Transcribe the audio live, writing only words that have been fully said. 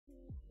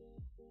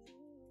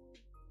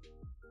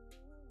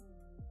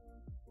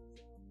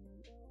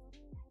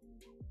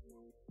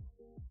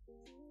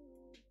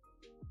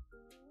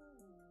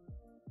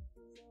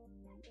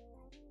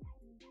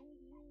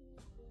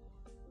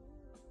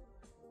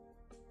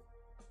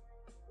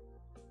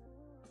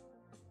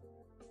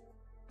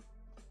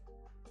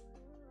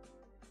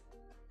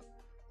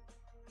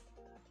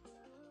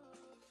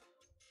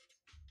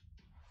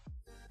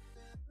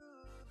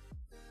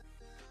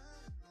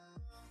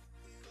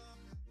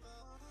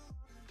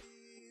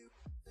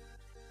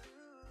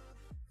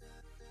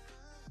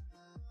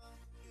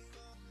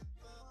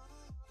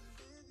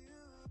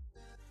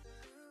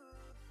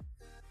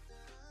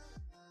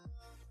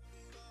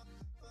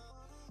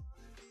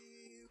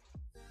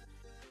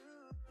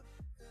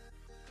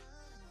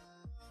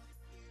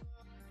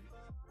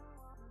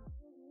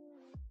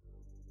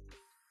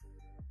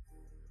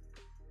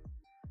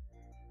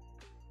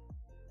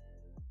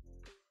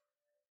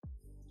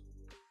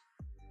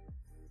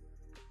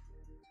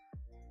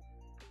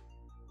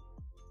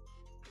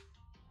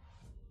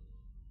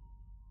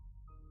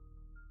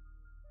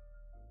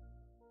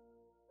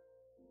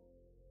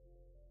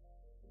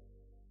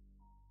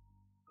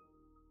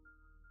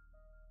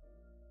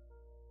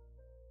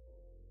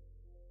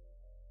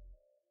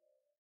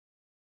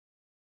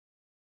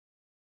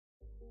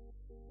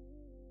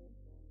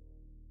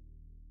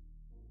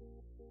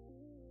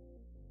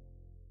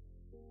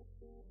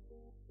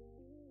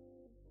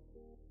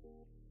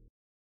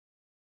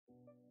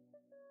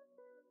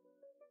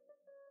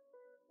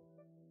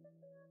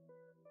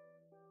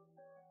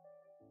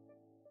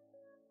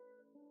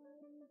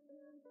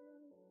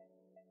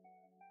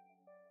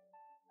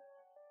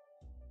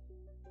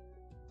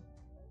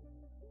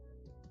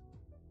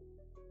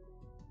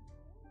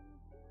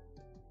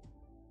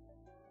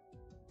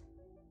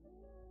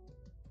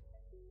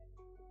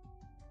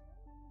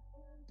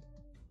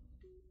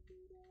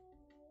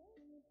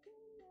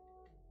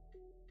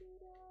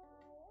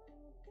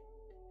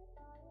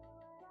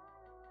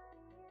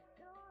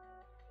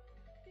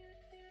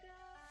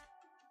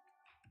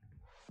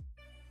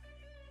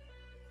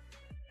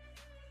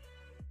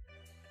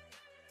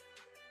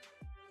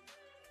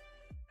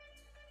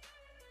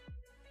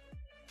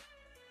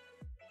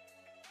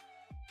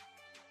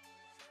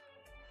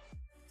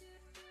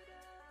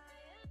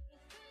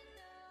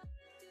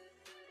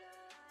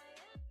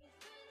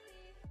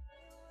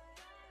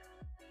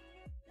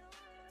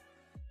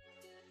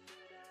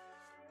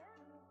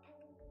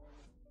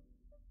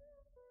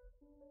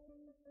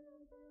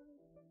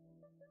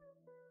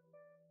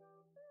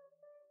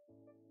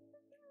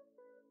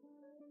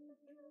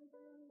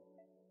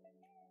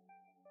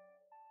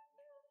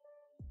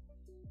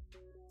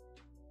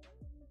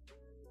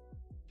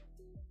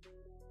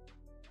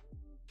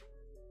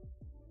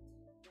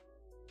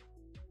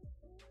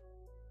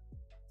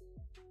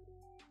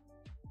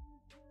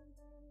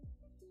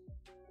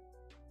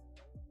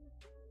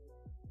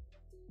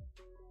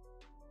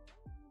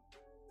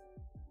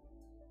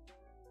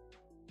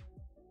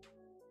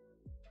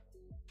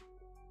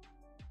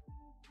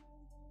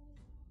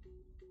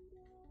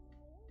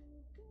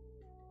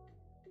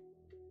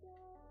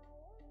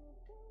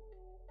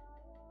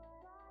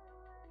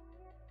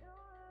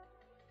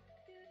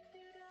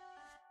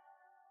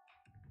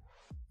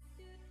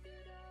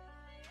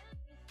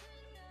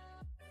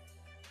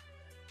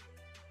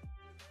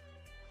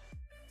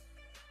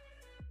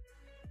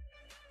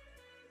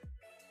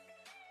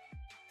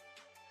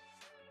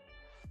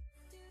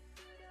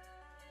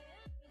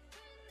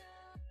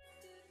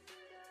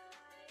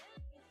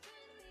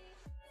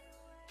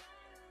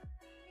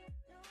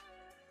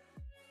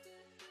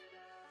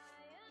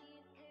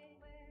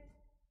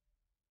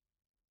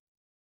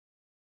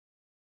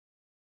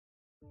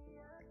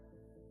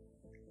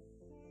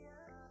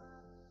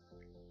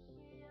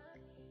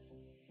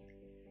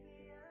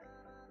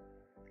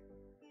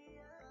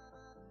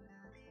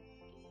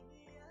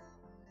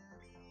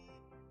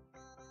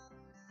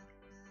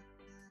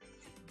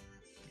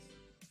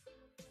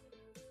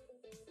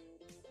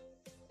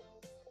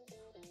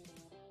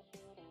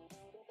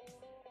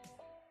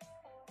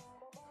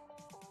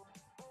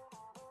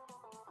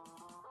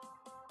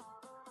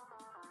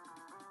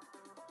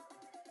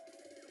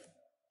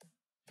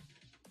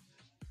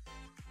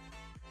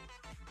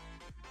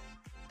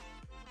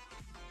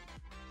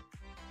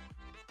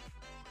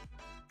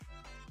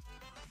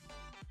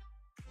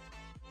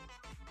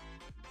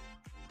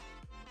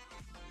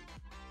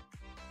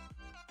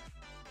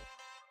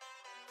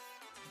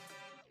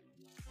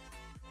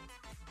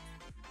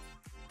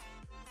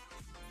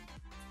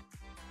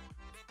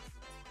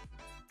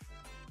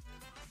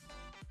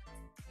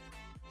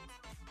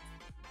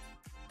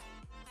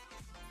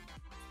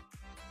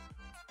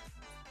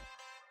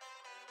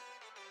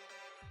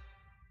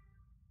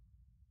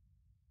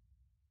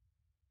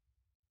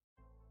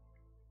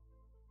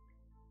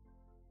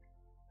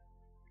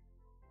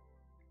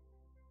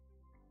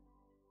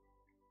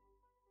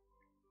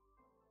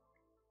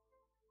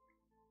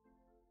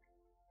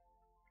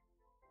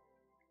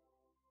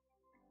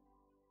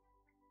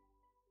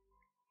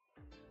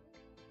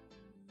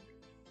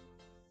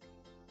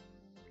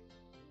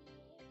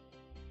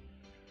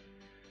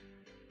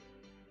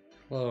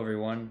Hello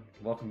everyone,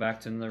 welcome back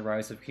to another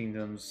Rise of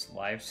Kingdoms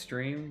live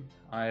stream.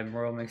 I am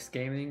Royal Mix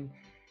Gaming,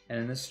 and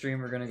in this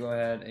stream we're going to go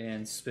ahead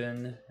and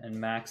spin and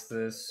max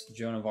this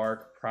Joan of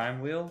Arc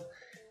Prime Wheel,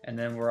 and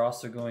then we're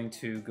also going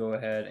to go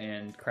ahead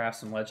and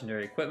craft some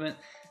legendary equipment,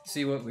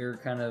 see what we're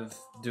kind of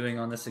doing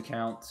on this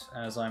account.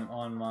 As I'm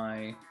on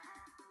my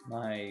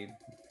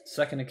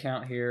second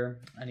account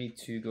here, I need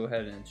to go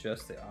ahead and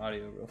adjust the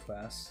audio real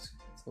fast.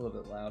 It's a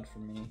little bit loud for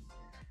me,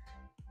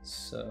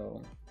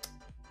 so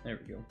there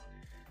we go.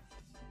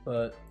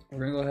 But we're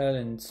going to go ahead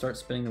and start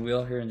spinning the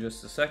wheel here in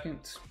just a second.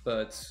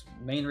 But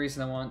main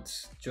reason I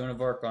want Joan of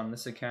Arc on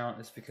this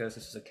account is because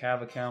this is a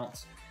cav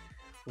account.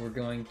 We're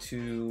going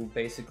to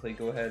basically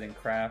go ahead and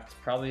craft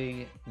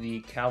probably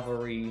the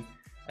cavalry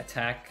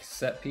attack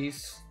set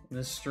piece in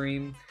this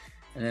stream.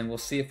 And then we'll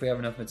see if we have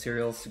enough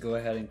materials to go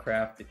ahead and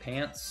craft the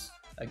pants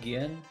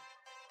again.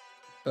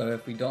 But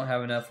if we don't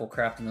have enough, we'll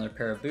craft another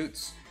pair of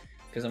boots,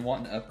 because I'm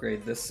wanting to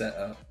upgrade this set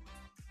up.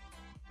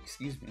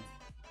 Excuse me.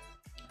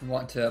 I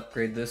want to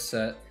upgrade this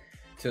set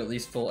to at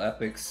least full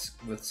epics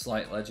with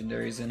slight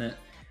legendaries in it,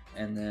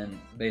 and then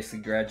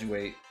basically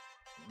graduate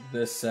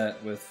this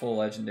set with full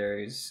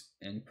legendaries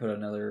and put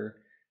another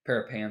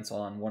pair of pants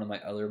on one of my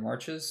other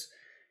marches.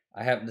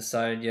 I haven't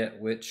decided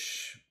yet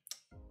which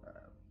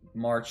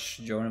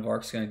march Joan of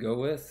Arc's going to go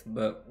with,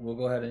 but we'll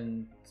go ahead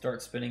and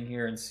start spinning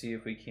here and see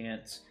if we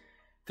can't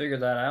figure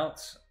that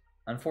out.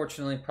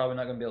 Unfortunately, probably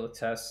not going to be able to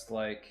test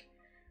like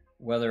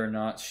whether or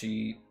not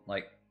she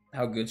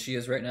how good she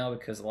is right now,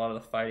 because a lot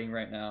of the fighting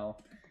right now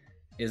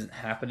isn't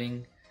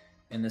happening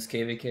in this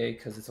KVK,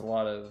 because it's a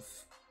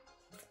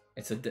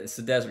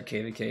desert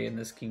KVK in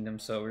this kingdom,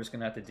 so we're just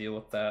gonna have to deal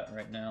with that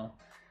right now.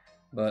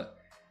 But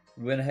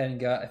we went ahead and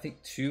got, I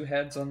think, 2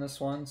 heads on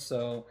this one,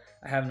 so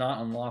I have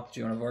not unlocked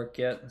Joan of Arc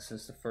yet. This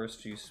is the first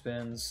few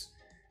spins,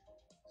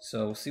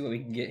 so we'll see what we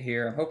can get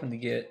here. I'm hoping to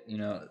get,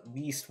 at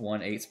least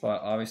 1 8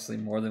 spot. Obviously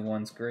more than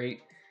one's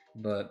great,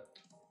 but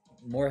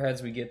more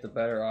heads we get the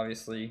better,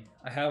 obviously.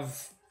 I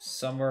have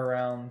somewhere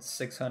around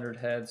 600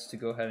 heads to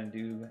go ahead and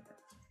do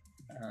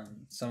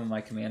some of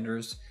my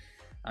commanders.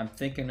 I'm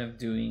thinking of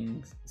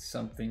doing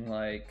something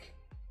like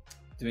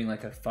a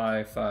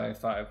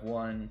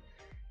 5-5-5-1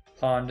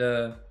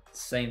 Honda,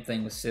 same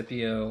thing with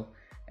Scipio,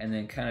 and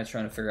then kind of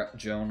trying to figure out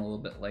Joan a little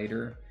bit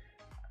later.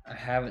 I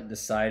haven't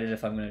decided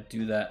if I'm going to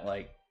do that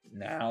like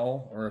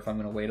now or if I'm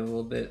going to wait a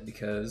little bit,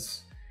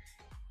 because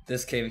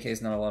this KVK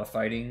is not a lot of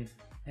fighting,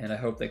 and I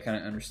hope they kind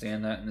of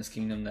understand that in this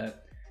kingdom,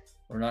 that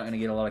we're not going to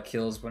get a lot of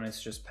kills when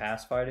it's just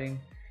pass fighting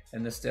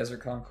in this Desert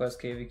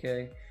Conquest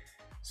KVK.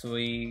 So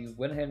we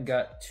went ahead and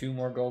got 2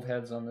 more gold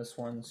heads on this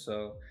one,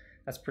 so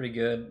that's pretty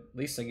good. At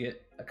least I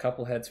get a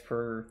couple heads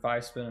per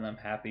 5 spin and I'm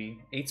happy.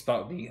 8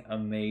 spot would be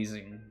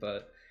amazing,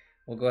 but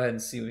we'll go ahead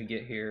and see what we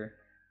get here.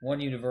 1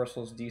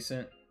 universal is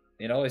decent.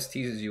 It always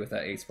teases you with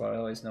that 8 spot. I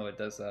always know it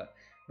does that.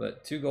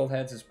 But 2 gold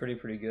heads is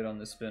pretty good on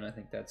this spin. I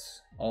think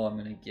that's all I'm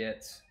going to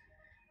get,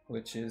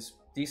 which is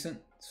decent.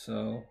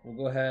 So we'll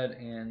go ahead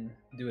and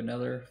do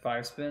another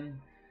 5 spin,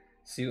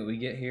 see what we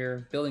get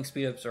here. Building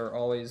speed ups are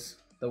always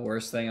the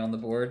worst thing on the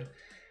board.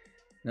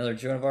 Another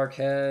Joan of Arc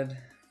head,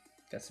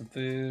 got some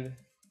food,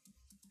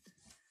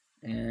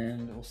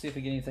 and we'll see if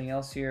we get anything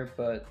else here,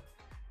 but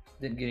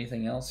didn't get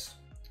anything else.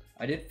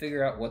 I did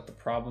figure out what the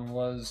problem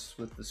was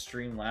with the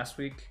stream last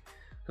week,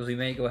 because we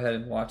may go ahead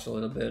and watch a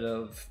little bit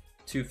of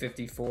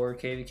 254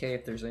 KVK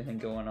if there's anything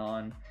going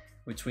on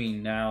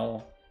between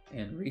now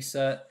and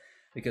reset,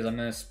 because I'm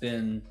going to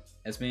spin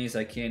as many as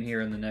I can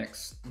here in the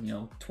next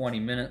 20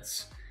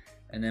 minutes,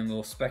 and then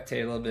we'll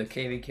spectate a little bit of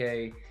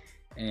KVK,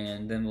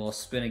 and then we'll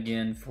spin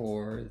again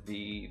for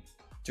the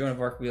Joan of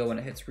Arc wheel when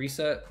it hits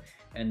reset,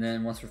 and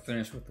then once we're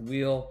finished with the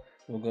wheel,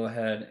 we'll go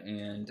ahead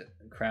and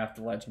craft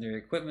the legendary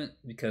equipment,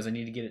 because I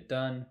need to get it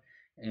done,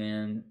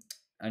 and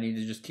I need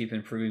to just keep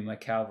improving my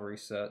cavalry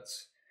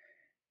sets,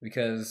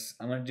 because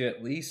I'm going to do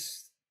at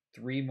least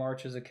 3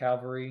 marches of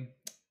cavalry.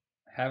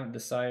 I haven't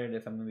decided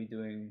if I'm going to be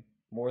doing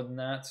more than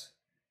that,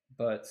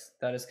 but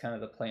that is kind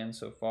of the plan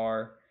so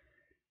far.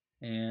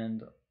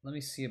 And let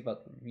me see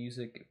about the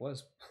music. It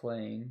was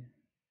playing.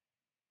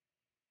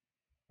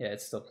 Yeah,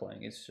 it's still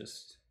playing. It's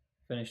just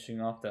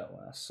finishing off that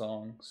last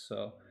song.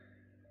 So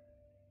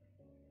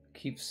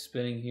keep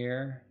spinning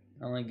here.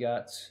 I only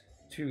got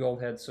 2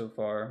 gold heads so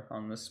far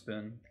on this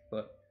spin,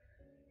 but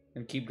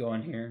I'm gonna keep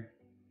going here.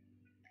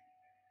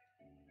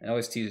 It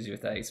always teases you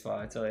with that 8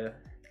 spot, I tell you.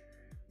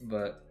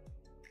 But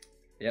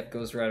yep,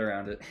 goes right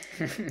around it.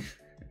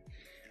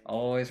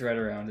 Always right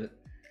around it.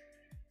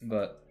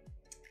 But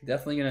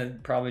definitely gonna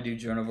probably do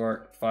Joan of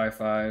Arc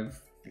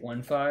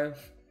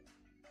 5-5-1-5,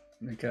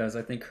 because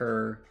I think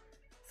her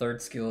 3rd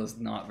skill is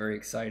not very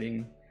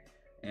exciting,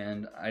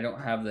 and I don't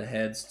have the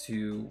heads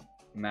to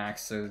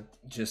max a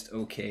just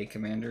okay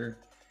commander,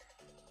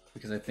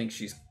 because I think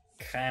she's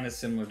kind of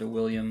similar to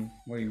William,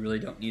 where you really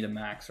don't need to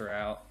max her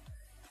out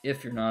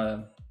if you're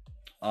not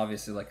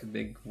obviously like a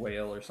big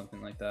whale or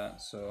something like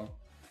that. So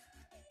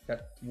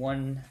got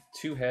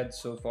 2 heads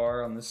so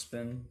far on this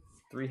spin.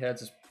 3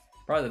 heads is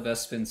probably the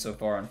best spin so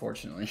far,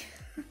 unfortunately.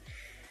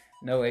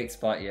 No 8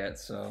 spot yet,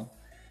 so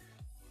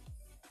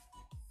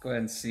go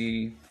ahead and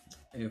see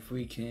if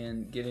we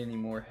can get any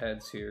more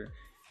heads here.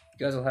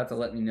 You guys will have to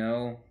let me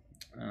know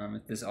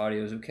if this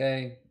audio is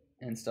okay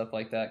and stuff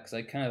like that, because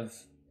I kind of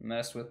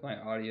messed with my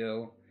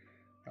audio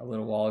a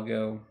little while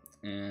ago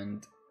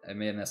and I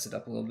may have messed it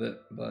up a little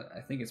bit, but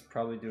I think it's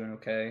probably doing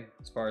okay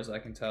as far as I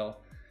can tell.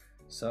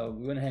 So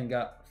we went ahead and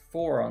got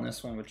 4 on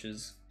this one, which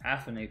is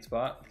half an 8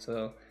 spot,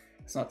 so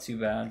it's not too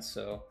bad.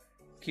 So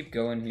keep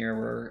going here.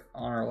 We're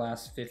on our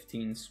last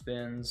 15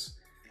 spins,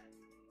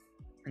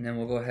 and then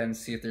we'll go ahead and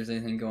see if there's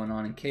anything going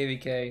on in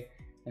KVK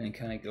and then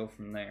kind of go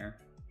from there.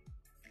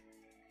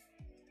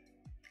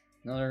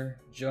 Another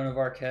Joan of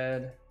Arc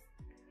head.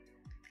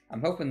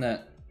 I'm hoping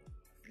that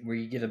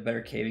we get a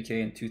better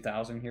KVK in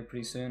 2000 here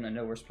pretty soon. I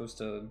know we're supposed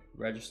to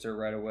register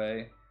right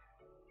away.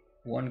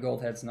 1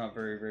 gold head's not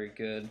very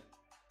good,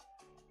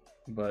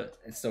 but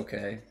it's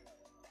okay.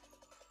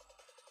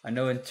 I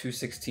know in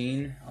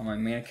 216 on my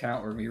main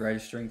account we'll be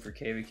registering for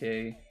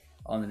KVK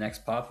on the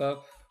next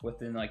pop-up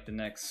within like the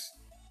next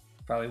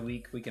probably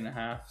week and a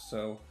half,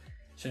 so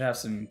should have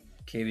some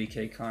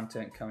KVK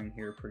content coming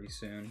here pretty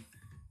soon,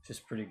 which is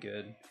pretty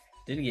good.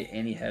 Didn't get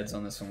any heads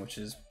on this one, which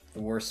is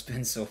the worst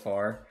spin so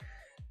far,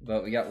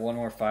 but we got 1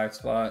 more 5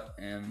 spot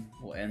and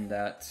we'll end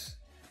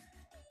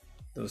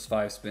those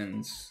 5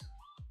 spins.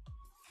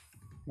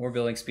 More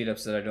building speed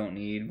ups that I don't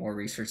need, more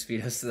research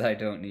speed ups that I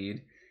don't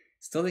need.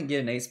 Still didn't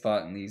get an 8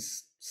 spot in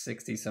these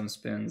 60 some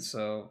spins,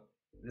 so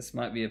this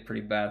might be a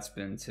pretty bad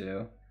spin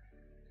too.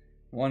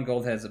 1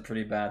 gold head's a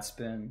pretty bad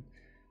spin.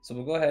 So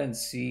we'll go ahead and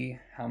see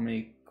how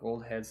many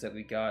gold heads that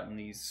we got in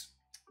these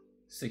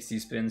 60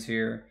 spins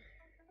here.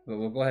 But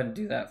we'll go ahead and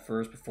do that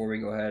first before we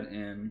go ahead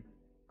and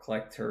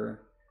collect her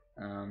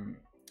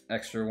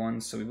extra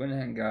ones. So we went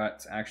ahead and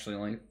got actually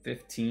only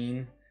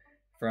 15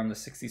 from the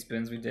 60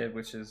 spins we did,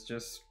 which is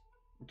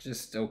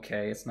just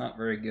okay. It's not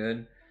very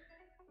good.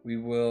 We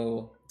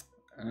will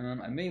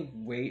I may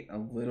wait a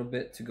little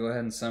bit to go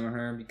ahead and summon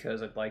her,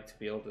 because I'd like to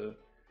be able to,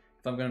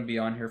 if I'm going to be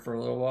on here for a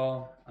little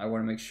while, I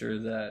want to make sure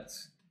that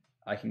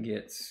I can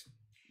get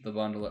the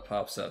bundle that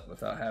pops up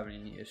without having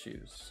any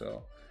issues.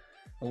 So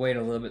I'll wait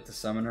a little bit to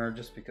summon her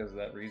just because of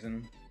that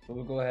reason. But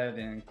we'll go ahead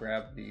and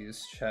grab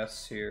these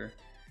chests here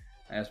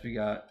as we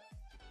got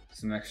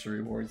some extra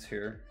rewards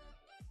here.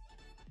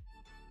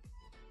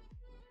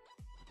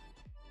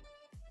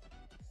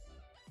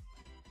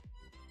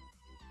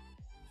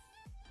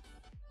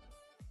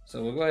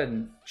 So we'll go ahead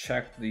and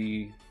check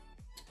I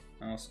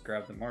almost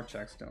grabbed the March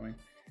accidentally.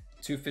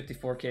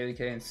 254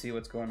 KVK and see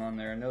what's going on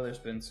there. I know there's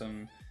been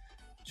some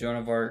Joan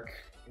of Arc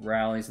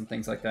rallies and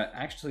things like that.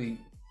 I actually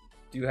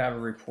do have a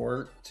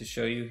report to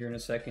show you here in a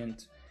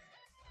second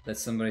that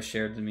somebody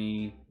shared to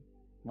me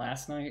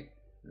last night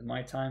at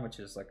my time, which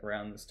is like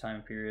around this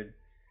time period.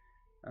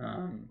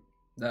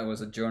 That was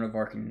a Joan of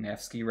Arc and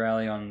Nevsky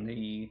rally on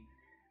the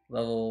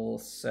level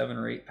 7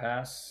 or 8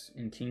 pass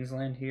in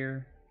Kingsland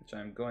here, which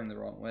I'm going the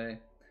wrong way.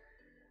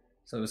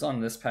 So it was on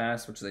this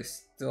pass, which they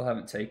still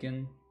haven't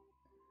taken.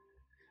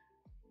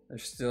 They're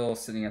still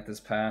sitting at this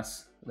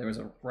pass. There was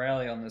a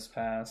rally on this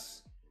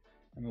pass,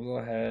 and we'll go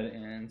ahead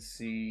and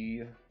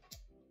see.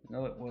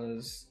 No, it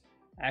was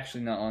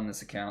actually not on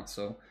this account,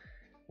 so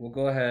we'll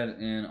go ahead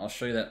and I'll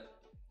show you that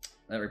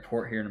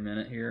report here in a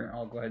minute here.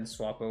 I'll go ahead and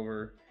swap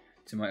over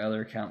to my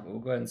other account, but we'll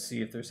go ahead and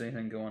see if there's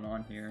anything going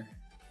on here.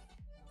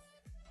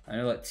 I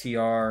know that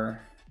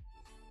TR,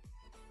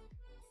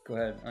 go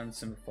ahead,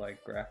 unsimplified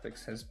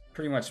graphics, has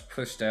pretty much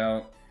pushed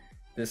out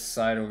this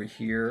side over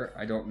here.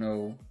 I don't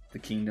know the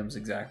kingdoms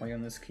exactly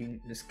on this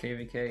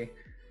KVK.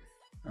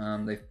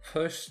 They've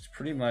pushed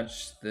pretty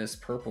much this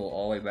purple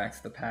all the way back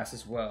to the pass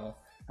as well.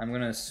 I'm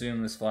going to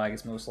assume this flag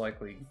is most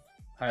likely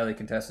highly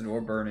contested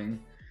or burning.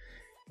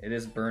 It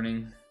is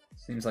burning.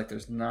 Seems like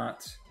there's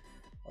not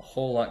a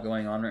whole lot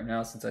going on right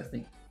now, since I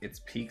think it's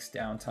Peak's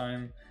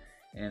downtime,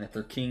 and if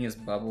their king is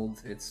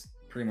bubbled, it's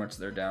pretty much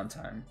their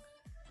downtime.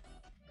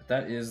 But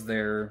that is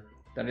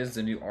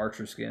the new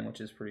archer skin,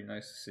 which is pretty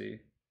nice to see.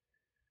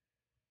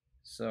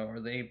 So are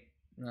they?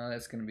 No,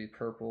 that's going to be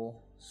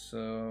purple.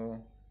 So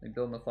they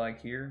building the flag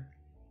here.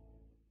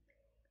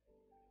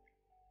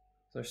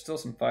 So there's still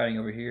some fighting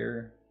over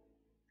here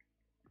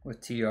with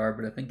TR,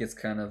 but I think it's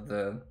kind of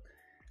the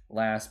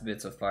last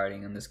bits of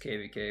fighting in this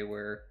KVK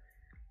where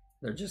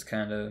they're just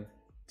kind of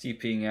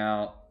TPing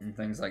out and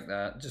things like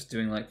that, just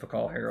doing like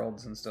Pakal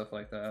Heralds and stuff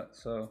like that.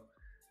 So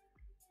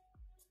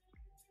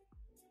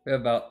we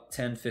have about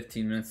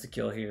 10-15 minutes to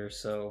kill here,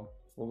 so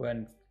we'll go ahead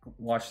and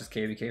watch this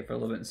KVK for a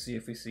little bit and see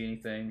if we see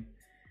anything.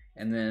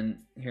 And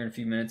then here in a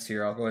few minutes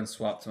here, I'll go ahead and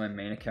swap to my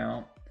main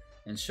account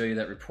and show you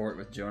that report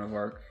with Joan of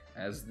Arc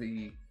as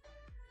the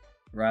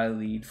rally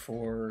lead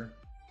for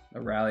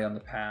a rally on the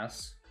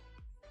pass.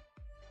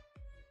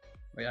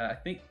 But yeah, I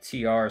think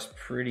TR's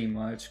pretty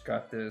much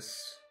got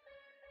this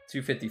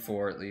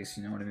 254 at least,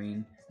 you know what I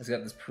mean? It's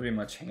got this pretty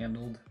much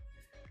handled.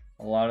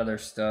 A lot of their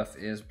stuff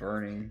is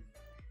burning.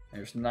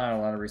 There's not a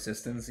lot of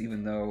resistance,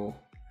 even though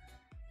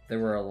there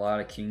were a lot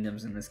of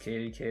kingdoms in this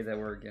KVK that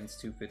were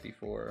against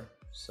 254.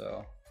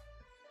 So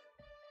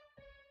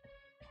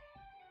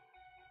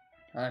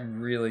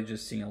I'm really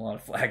just seeing a lot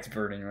of flags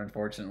burning,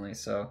 unfortunately.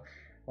 So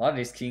a lot of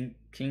these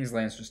King's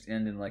Lands just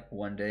end in like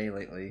one day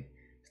lately.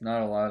 It's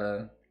not a lot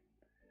of.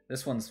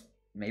 This one's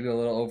maybe a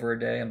little over a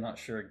day. I'm not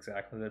sure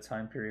exactly the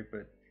time period,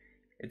 but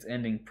it's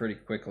ending pretty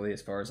quickly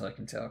as far as I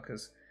can tell.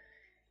 Because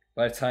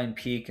by the time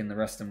Peak and the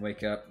rest of them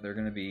wake up, they're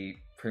going to be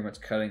pretty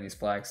much cutting these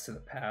flags to the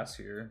pass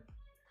here.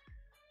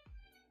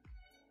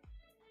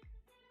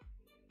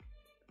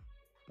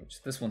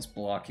 Which this one's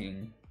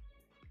blocking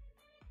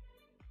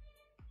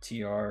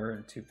TR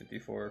and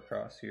 254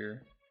 across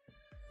here.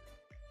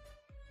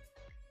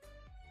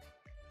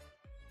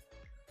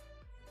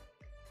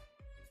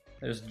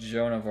 There's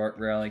Joan of Arc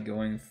rally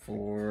going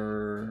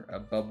for a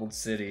bubbled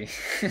city.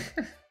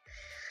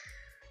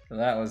 So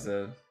that was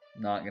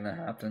not gonna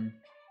happen.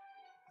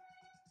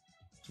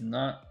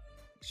 Not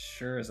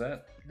sure, is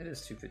that? It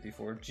is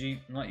 254.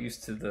 I'm not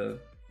used to the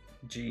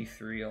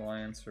G3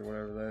 alliance or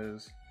whatever that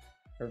is.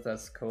 Or if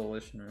that's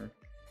coalition or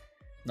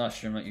not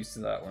sure, I'm not used to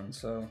that one,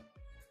 so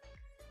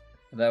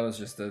that was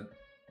just a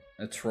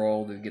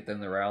troll to get them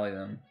to rally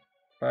them.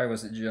 Probably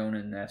was a Joan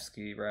and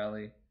Nevsky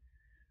rally.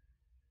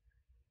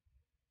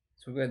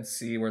 So we'll go ahead and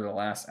see where the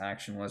last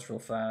action was real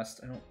fast.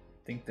 I don't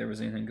think there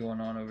was anything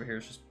going on over here,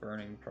 it's just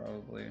burning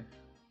probably.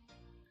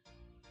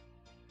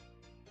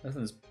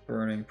 Nothing's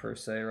burning per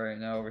se right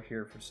now over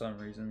here for some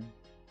reason.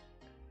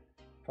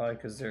 Probably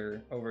because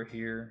they're over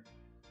here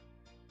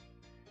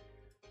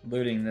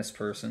looting this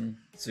person,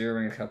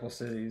 zeroing a couple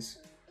cities.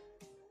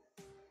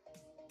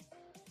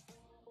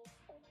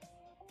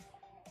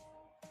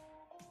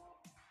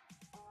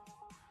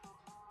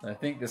 I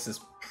think this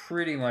is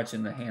pretty much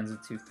in the hands of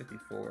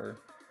 254.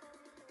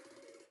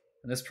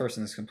 And this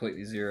person is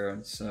completely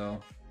zeroed,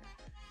 so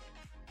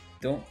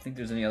don't think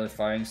there's any other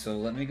fighting. So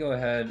let me go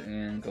ahead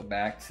and go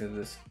back to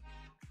this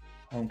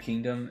home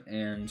kingdom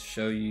and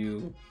show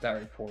you that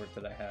report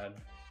that I had.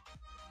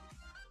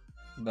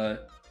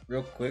 But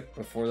real quick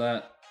before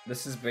that,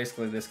 this is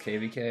basically this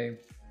KVK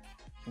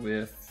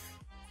with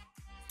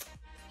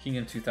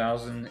Kingdom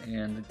 2000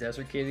 and the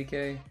Desert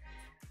KVK.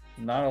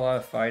 Not a lot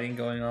of fighting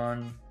going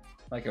on,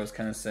 like I was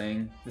kind of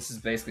saying. This is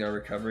basically our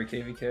recovery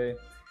KVK.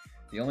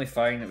 The only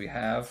fighting that we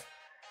have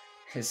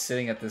is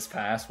sitting at this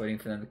pass waiting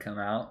for them to come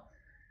out.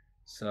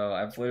 So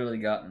I've literally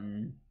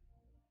gotten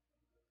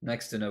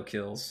next to no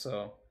kills,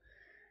 so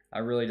I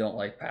really don't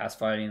like pass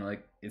fighting.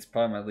 Like, it's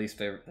probably my least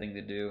favorite thing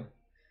to do.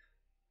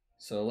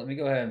 So let me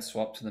go ahead and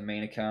swap to the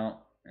main account,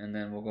 and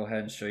then we'll go ahead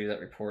and show you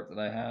that report that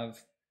I have,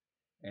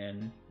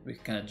 and we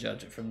can kind of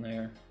judge it from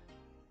there.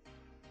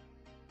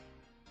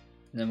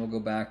 And then we'll go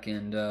back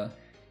and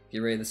get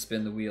ready to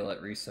spin the wheel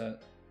at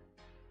reset.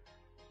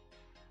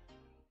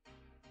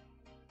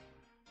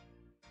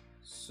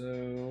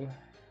 So,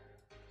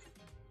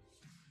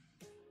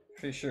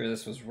 pretty sure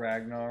this was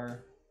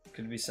Ragnar.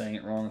 Could be saying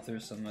it wrong if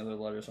there's some other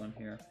letters on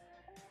here.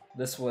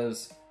 This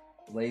was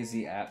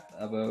Lazy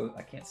Abo,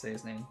 I can't say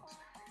his name.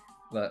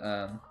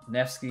 But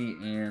Nevsky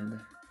and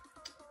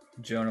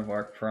Joan of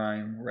Arc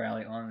Prime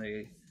rally on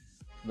a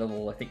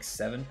level, I think,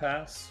 7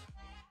 pass.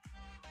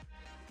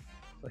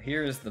 So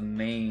here is the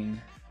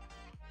main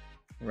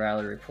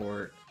rally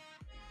report,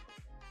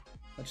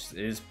 which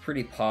is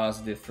pretty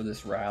positive for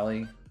this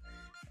rally.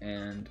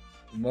 And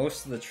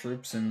most of the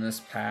troops in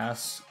this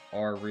pass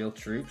are real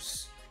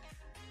troops,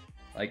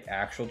 like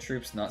actual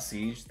troops, not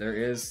siege. There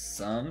is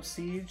some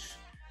siege,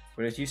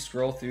 but if you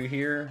scroll through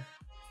here,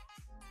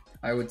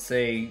 I would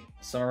say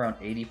somewhere around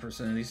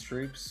 80% of these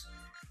troops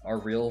are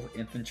real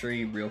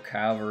infantry, real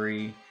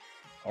cavalry,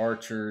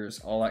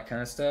 archers, all that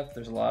kind of stuff.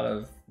 There's a lot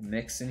of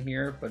mix in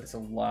here, but it's a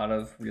lot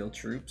of real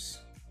troops.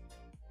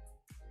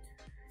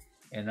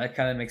 And that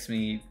kind of makes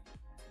me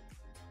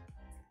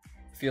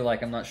feel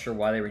like I'm not sure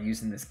why they were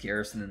using this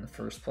garrison in the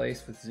first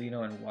place with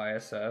Xeno and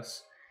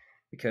YSS,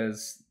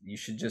 because you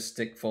should just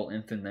stick full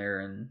infant there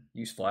and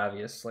use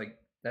Flavius. Like,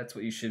 that's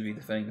what you should be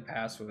defending the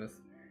pass with,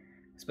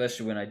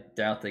 especially when I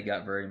doubt they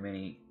got very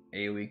many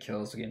AoE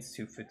kills against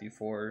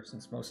 254,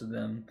 since most of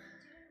them,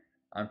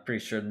 I'm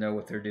pretty sure, know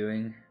what they're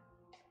doing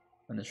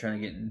when they're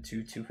trying to get into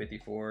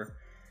 254.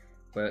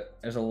 But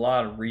there's a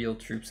lot of real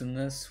troops in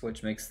this,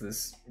 which makes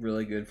this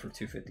really good for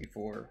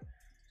 254.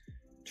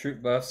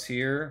 Troop buffs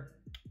here.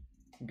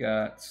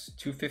 Got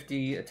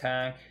 250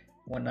 attack,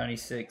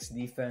 196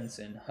 defense,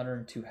 and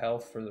 102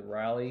 health for the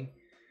rally,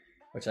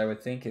 which I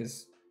would think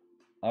is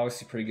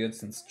obviously pretty good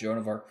since Joan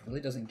of Arc really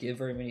doesn't give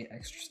very many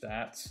extra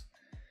stats.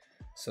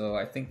 So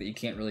I think that you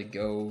can't really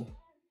go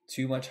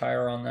too much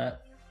higher on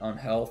that, on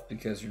health,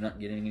 because you're not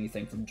getting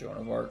anything from Joan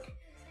of Arc.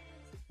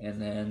 And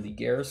then the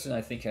garrison,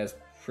 I think, has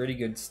pretty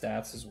good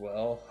stats as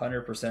well.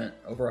 100%,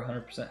 over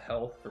 100%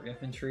 health for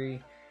infantry,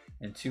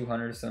 and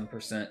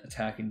 207%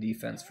 attack and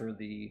defense for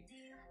the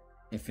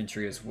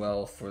infantry as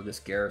well for this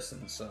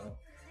garrison. So,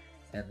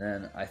 and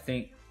then I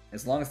think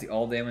as long as the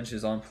all damage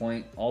is on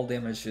point, all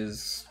damage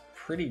is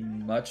pretty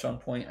much on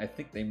point. I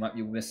think they might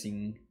be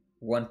missing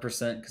 1%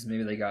 because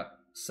maybe they got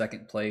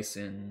second place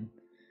in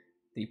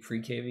the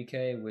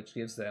pre-KVK, which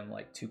gives them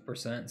like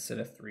 2% instead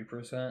of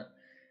 3%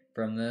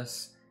 from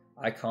this.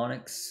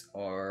 Iconics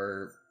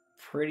are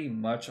pretty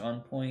much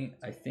on point.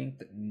 I think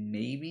that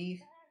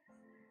maybe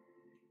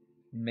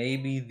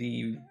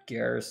the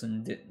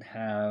Garrison didn't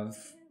have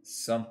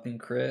something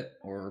crit,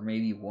 or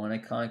maybe one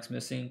iconic's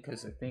missing,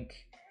 because I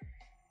think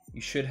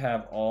you should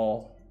have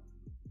all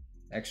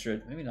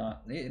extra, maybe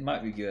not, it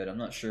might be good, I'm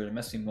not sure. It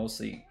must be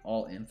mostly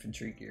all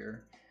infantry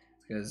gear,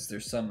 because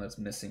there's some that's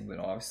missing, but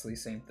obviously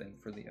same thing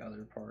for the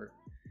other part.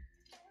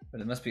 But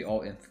it must be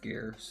all inf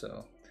gear,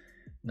 so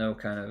no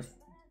kind of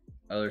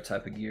other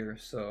type of gear.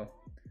 So,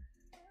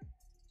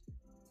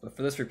 but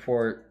for this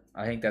report,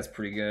 I think that's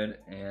pretty good.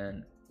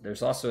 And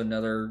there's also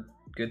another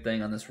good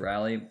thing on this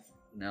rally.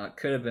 Now, it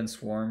could have been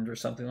swarmed or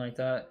something like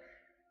that,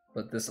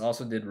 but this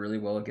also did really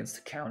well against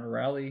the counter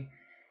rally,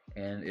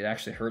 and it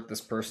actually hurt this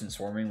person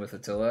swarming with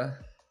Attila.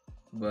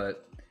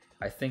 But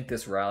I think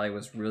this rally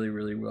was really,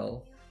 really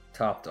well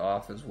topped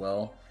off as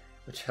well,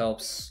 which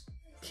helps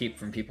keep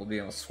from people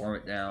being able to swarm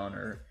it down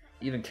or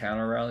even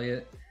counter rally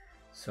it.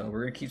 So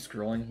we're gonna keep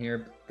scrolling here,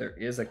 but there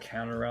is a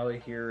counter rally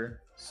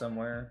here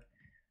somewhere.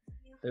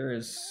 There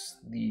is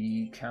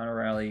the counter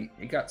rally.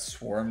 It got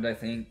swarmed, I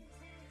think,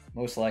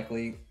 most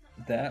likely.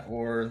 That,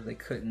 or they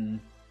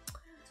couldn't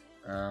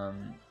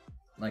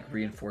like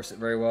reinforce it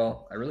very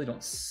well. I really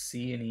don't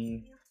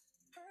see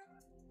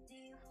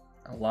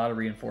a lot of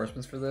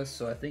reinforcements for this,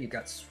 so I think it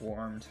got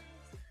swarmed.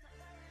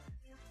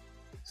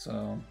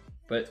 So,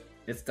 but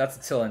that's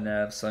Attila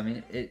Nev, so I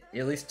mean it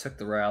at least took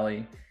the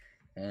rally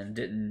and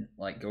didn't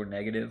like go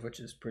negative, which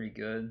is pretty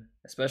good,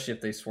 especially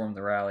if they swarm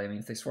the rally. I mean,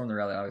 if they swarm the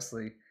rally,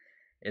 obviously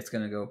it's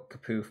gonna go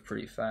kapoof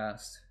pretty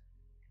fast.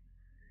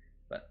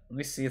 But let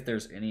me see if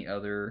there's any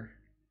other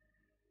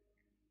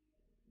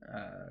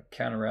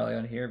counter rally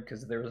on here,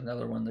 because there was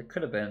another one. There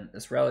could have been.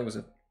 This rally was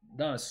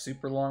not a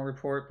super long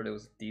report, but it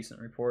was a decent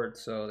report,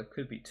 so there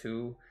could be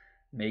two,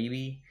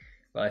 maybe.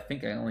 But I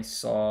think I only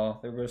saw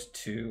there was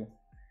two,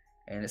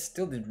 and it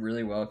still did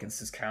really well against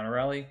this counter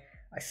rally.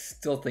 I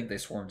still think they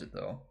swarmed it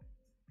though.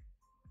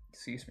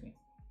 Excuse me,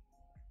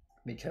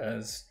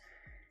 because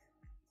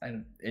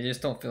I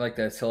just don't feel like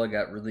that Attila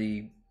got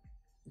really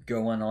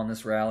going on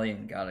this rally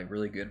and got a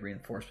really good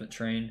reinforcement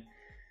train,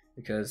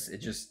 because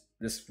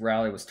this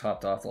rally was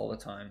topped off all the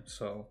time.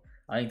 So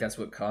I think that's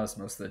what caused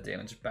most of the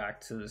damage back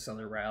to this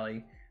other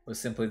rally, was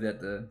simply that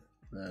the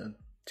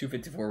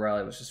 254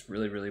 rally was just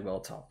really, really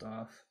well topped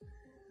off.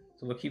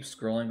 So we'll keep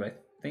scrolling, but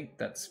I think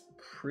that's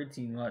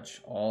pretty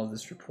much all of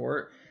this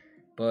report.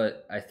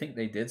 But I think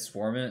they did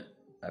swarm it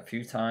a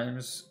few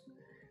times,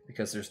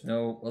 because there is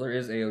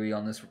AoE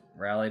on this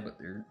rally, but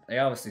they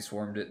obviously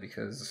swarmed it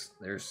because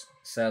there's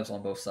Sevs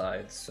on both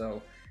sides.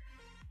 So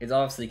it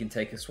obviously can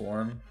take a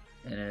swarm,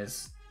 and it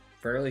is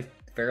fairly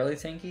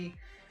tanky.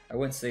 I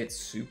wouldn't say it's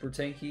super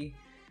tanky,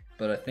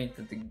 but I think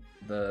that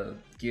the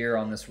gear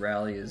on this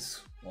rally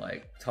is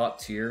like top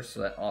tier, so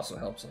that also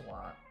helps a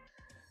lot.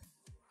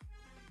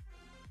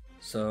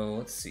 So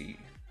let's see.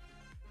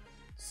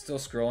 Still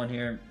scrolling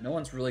here. No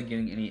one's really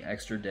getting any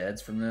extra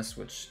deads from this,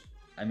 which,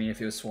 I mean, if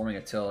he was swarming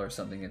Attila or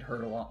something, it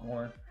hurt a lot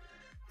more.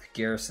 The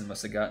Garrison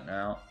must have gotten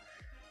out.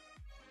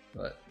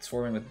 But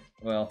swarming with,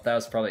 well, that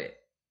was probably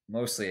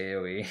mostly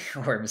AoE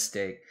or a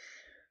mistake.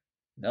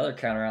 Another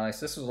counter rally.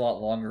 So this was a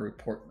lot longer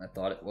report than I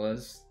thought it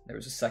was. There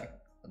was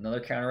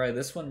another counter rally.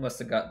 This one must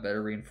have got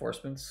better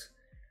reinforcements,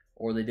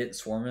 or they didn't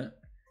swarm it,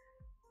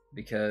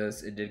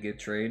 because it did get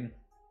trade.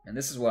 And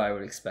this is what I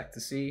would expect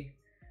to see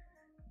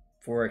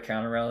for a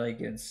counter rally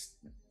against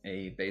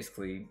a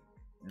basically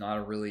not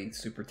a really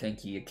super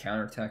tanky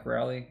counterattack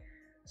rally.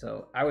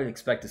 So I would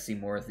expect to see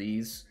more of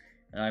these,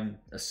 and I'm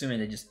assuming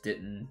they just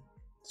didn't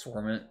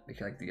swarm it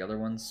because like the other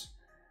ones.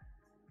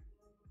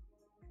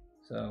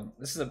 So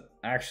this is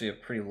actually a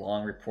pretty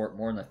long report,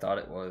 more than I thought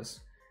it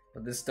was.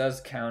 But this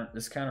does count.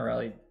 This counter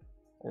rally,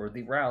 or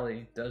the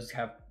rally, does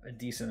have a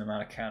decent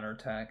amount of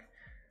counterattack.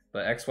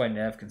 But XY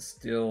Nev can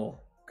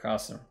still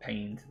cause some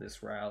pain to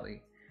this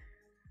rally.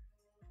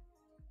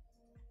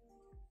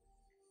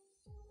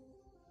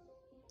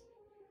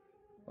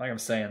 Like I'm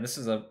saying, this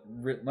is a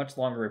much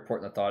longer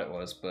report than I thought it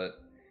was,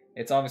 but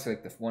it's obviously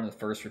like one of the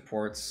first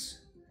reports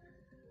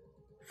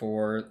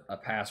for a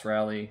past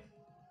rally.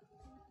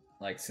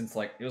 Like since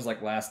it was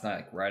like last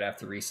night, right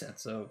after reset.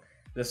 So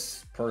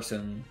this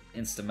person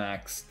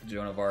Instamaxed the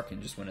Joan of Arc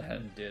and just went ahead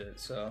and did it.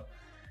 So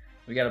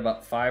we got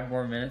about 5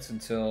 more minutes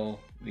until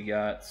we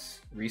got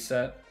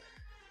reset.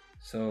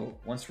 So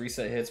once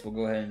reset hits, we'll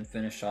go ahead and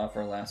finish off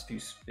our last few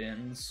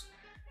spins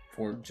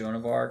for Joan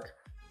of Arc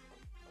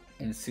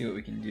and see what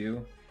we can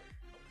do.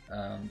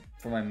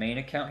 For my main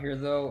account here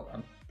though,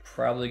 I'm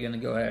probably going to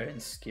go ahead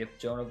and skip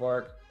Joan of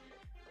Arc,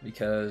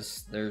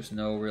 because there's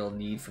no real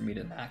need for me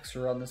to max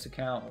her on this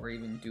account or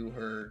even do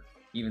her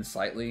even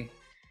slightly,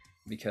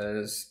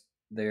 because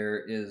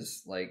there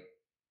is like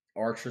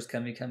archers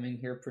coming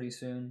here pretty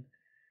soon.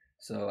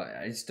 So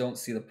I just don't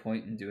see the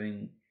point in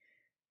doing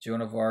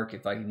Joan of Arc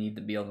if I need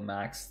to be able to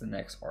max the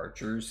next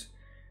archers,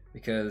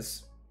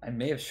 because I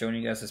may have shown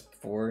you guys this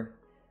before,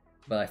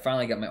 but I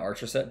finally got my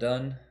archer set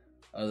done,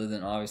 other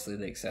than obviously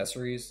the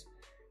accessories,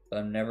 but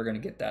I'm never going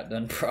to get that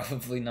done,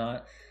 probably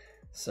not.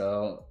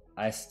 So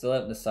I still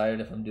haven't decided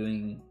if I'm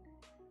doing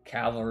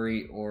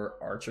cavalry or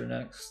archer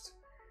next.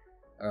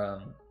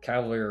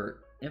 Cavalry or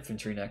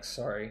infantry next,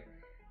 sorry,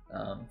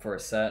 for a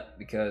set,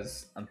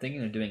 because I'm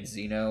thinking of doing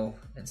Xeno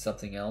and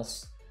something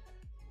else,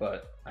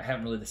 but I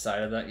haven't really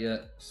decided that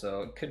yet.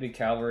 So it could be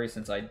cavalry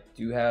since I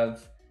do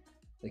have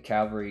the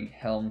cavalry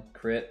helm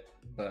crit,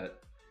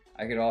 but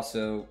I could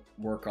also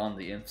work on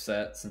the inf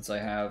set since I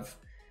have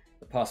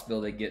the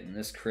possibility of getting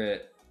this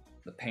crit,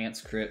 the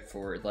pants crit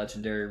for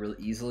legendary really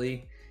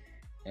easily,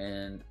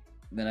 and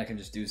then I can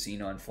just do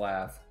Xeno and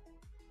Flav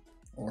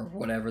or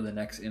whatever the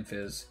next inf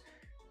is.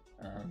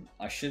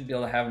 I should be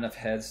able to have enough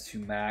heads to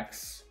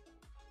max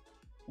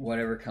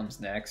whatever comes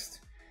next.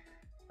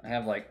 I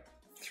have like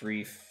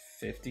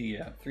 350,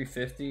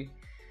 350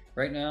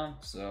 right now,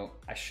 so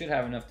I should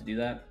have enough to do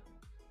that.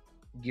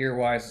 Gear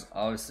wise is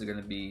obviously going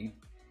to be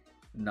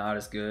not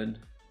as good,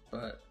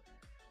 but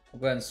we'll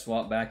go ahead and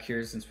swap back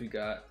here since we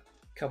got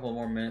a couple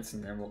more minutes,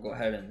 and then we'll go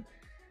ahead and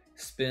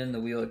spin the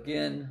wheel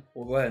again.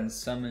 We'll go ahead and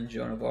summon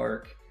Joan of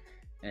Arc,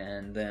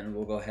 and then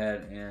we'll go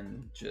ahead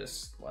and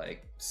just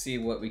like see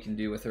what we can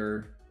do with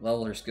her,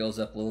 level her skills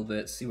up a little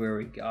bit, see where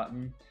we've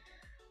gotten,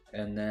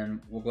 and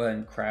then we'll go ahead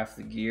and craft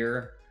the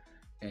gear,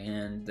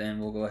 and then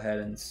we'll go ahead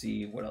and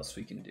see what else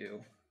we can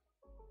do.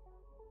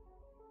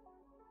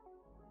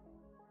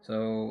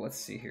 So let's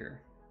see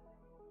here.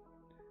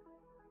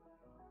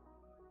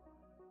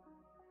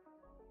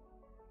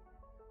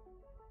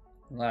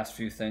 Last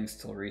few things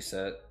till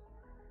reset.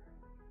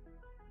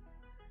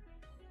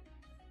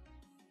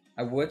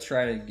 I would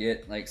try to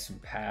get like some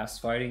pass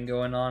fighting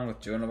going on with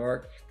Joan of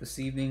Arc this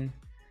evening,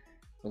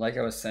 but like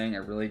I was saying, I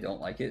really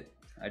don't like it.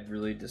 I'd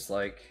really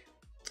dislike,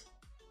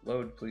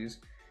 load please.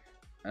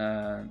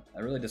 I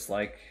really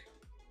dislike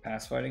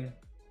pass fighting.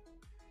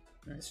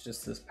 And it's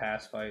just this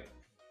pass fight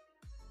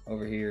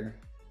over here.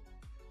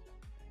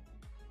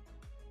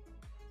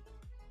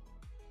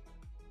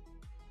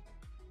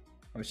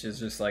 Which is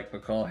just like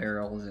McCall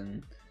Herald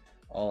and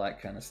all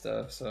that kind of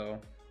stuff, so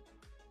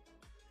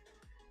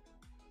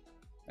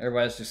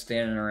everybody's just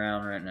standing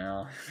around right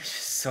now.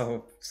 It's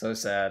just so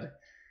sad.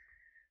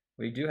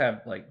 We do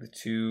have like the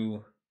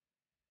two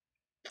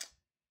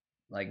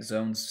like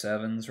zone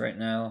 7s right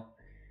now,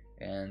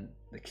 and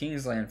the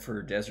Kingsland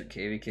for Desert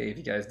KVK, if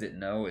you guys didn't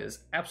know, is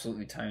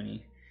absolutely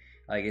tiny.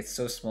 Like, it's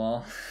so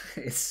small.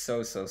 It's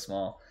so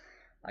small.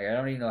 Like, I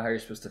don't even know how you're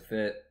supposed to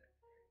fit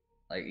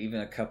like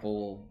even a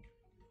couple,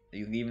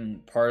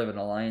 even part of an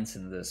alliance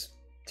in this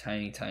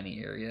tiny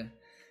area.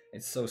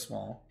 It's so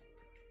small.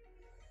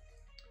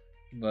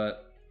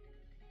 But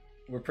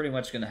we're pretty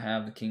much gonna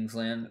have the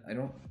Kingsland. I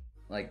don't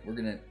like, we're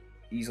gonna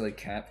easily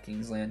cap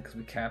Kingsland because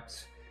we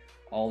capped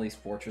all these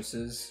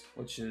fortresses,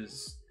 which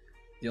is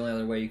the only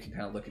other way you can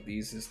kind of look at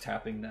these is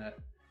tapping that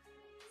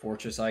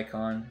fortress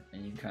icon,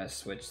 and you can kind of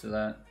switch to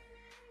that.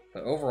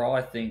 But overall,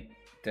 I think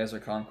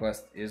Desert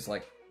Conquest is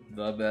like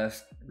the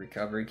best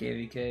recovery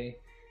KVK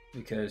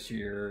because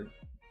you're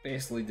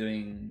basically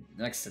doing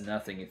next to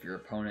nothing if your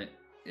opponent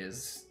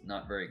is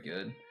not very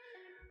good.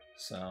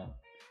 So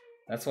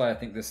that's why I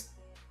think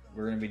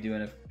we're going to be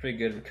doing a pretty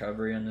good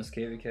recovery on this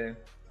KVK.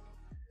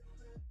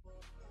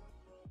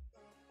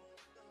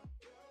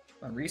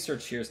 My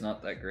research here is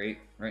not that great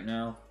right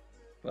now,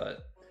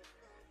 but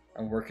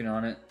I'm working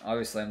on it.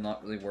 Obviously, I'm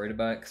not really worried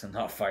about it because I'm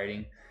not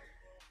fighting.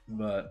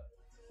 But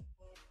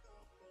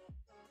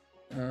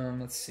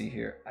let's see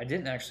here. I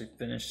didn't actually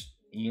finish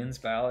Ian's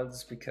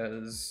ballads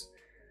because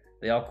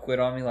they all quit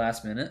on me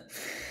last minute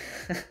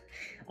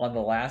on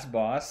the last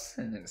boss,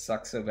 and it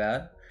sucks so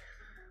bad.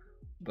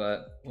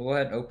 But we'll go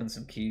ahead and open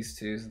some keys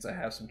too, since I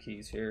have some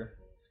keys here.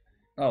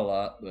 Not a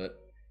lot,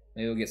 but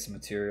maybe we'll get some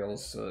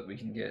materials so that we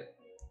can get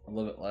a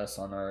little bit less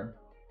on our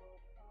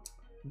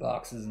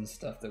boxes and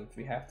stuff that if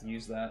we have to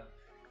use that,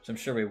 which I'm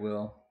sure we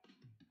will.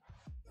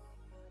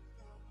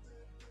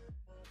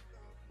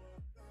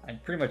 I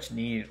pretty much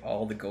need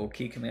all the gold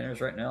key commanders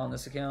right now on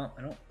this account.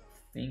 I don't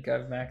think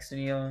I've maxed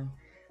any of them.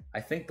 I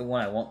think the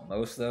one I want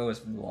most though is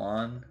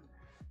Mulan,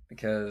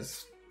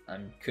 because I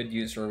could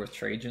use her with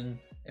Trajan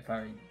if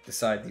I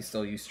decide to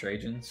still use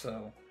Trajan.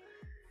 So,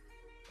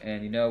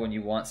 and you know, when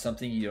you want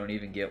something, you don't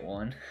even get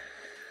one.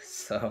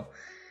 So,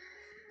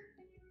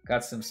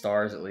 got some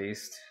stars at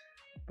least,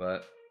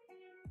 but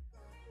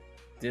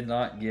did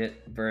not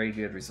get very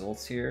good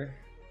results here.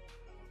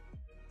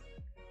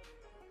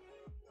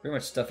 Pretty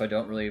much stuff I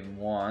don't really even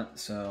want,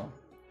 so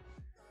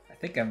I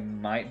think I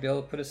might be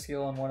able to put a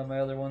skill on one of my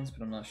other ones,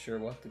 but I'm not sure.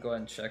 We'll have to go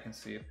ahead and check and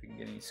see if we can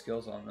get any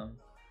skills on them.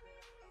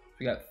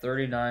 We got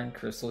 39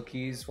 crystal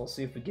keys. We'll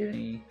see if we get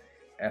any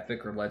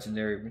epic or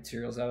legendary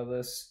materials out of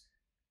this.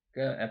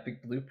 Got an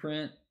epic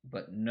blueprint,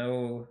 but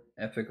no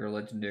epic or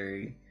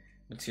legendary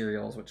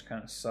materials, which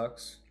kind of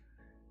sucks.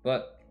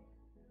 But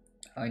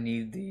I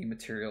need the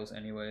materials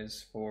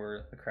anyways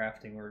for the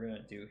crafting we're going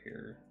to do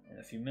here in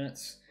a few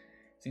minutes.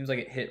 Seems like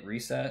it hit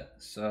reset,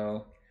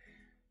 so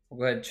we'll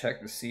go ahead and check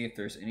to see if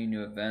there's any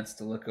new events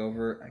to look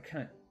over. I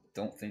kind of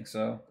don't think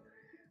so.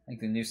 I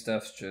think the new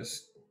stuff's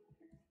just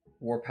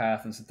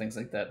Warpath and some things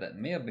like that that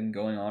may have been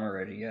going on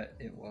already, yet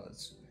it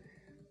was.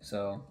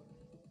 So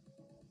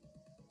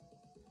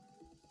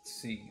let's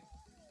see.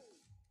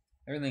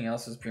 Everything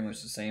else is pretty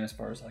much the same as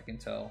far as I can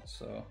tell,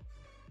 so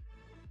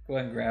go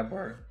ahead and grab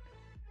our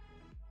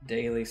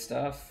daily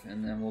stuff,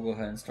 and then we'll go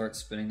ahead and start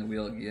spinning the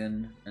wheel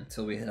again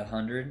until we hit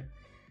 100,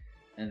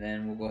 and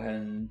then we'll go ahead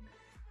and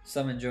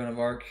summon Joan of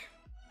Arc,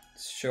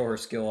 show her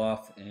skill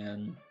off,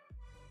 and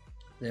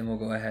then we'll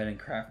go ahead and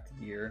craft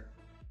the gear.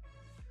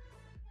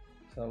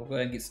 So we'll go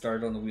ahead and get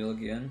started on the wheel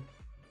again.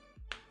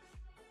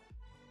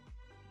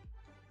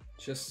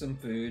 Just some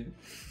food.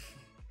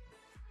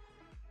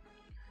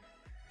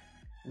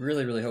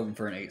 Really hoping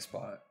for an 8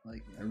 spot.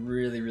 Like, I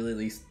really at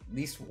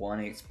least one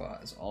 8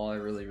 spot is all I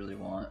really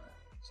want.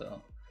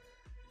 So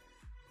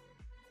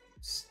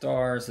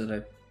stars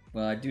that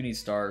I do need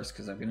stars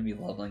because I'm going to be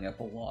leveling up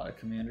a lot of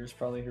commanders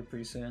probably here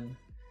pretty soon.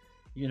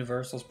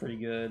 Universal's pretty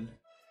good.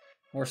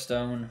 More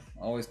stone.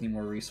 Always need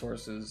more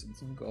resources and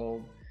some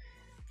gold.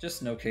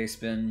 Just an okay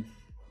spin.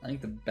 I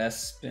think the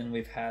best spin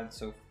we've had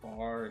so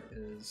far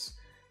is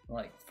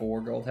like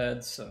 4 gold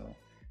heads. So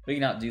we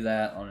can not do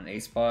that on an 8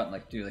 spot and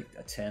like do like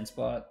a 10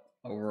 spot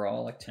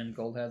overall, like 10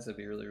 gold heads. That'd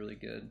be really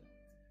good.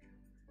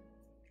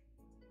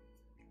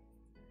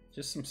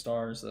 Just some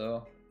stars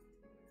though,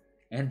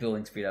 and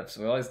building speed ups.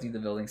 We always need the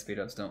building speed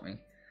ups, don't we?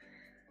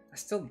 I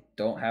still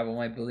don't have all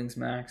my buildings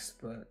maxed,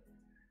 but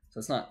so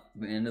it's not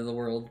the end of the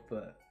world.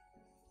 But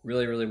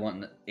really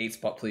want an 8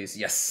 spot, please.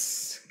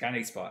 Yes, got an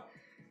 8 spot.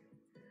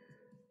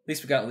 At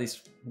least we got at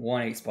least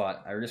one 8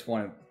 spot. I just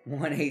wanted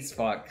one 8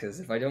 spot because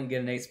if I don't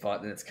get an 8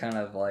 spot, then it's kind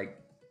of like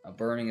a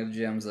burning of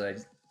gems that I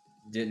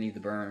didn't need to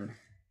burn.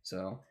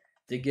 So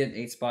did get an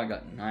 8 spot,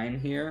 got 9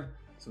 here.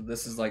 So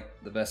this is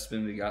like the best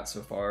spin we got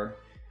so far,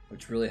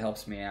 which really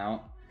helps me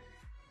out.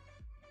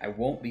 I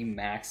won't be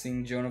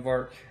maxing Joan of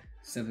Arc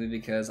simply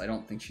because I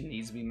don't think she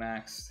needs to be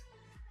maxed.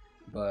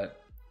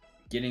 But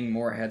getting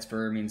more heads for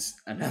her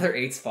means another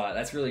 8 spot.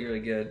 That's really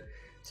good.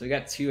 So we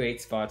got 2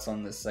 8 spots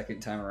on this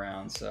second time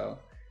around. So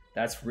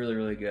that's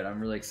really good.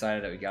 I'm really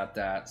excited that we got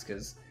that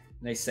because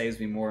they saves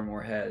me more and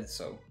more heads.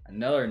 So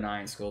another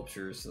 9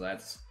 sculptures. So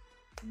that's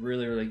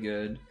really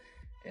good.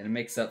 And it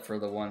makes up for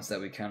the ones that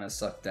we kind of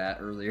sucked at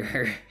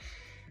earlier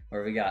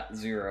where we got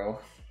 0.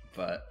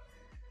 But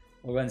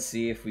we'll go ahead and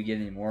see if we get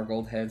any more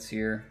gold heads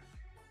here.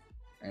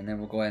 And then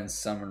we'll go ahead and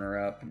summon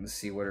her up and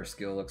see what her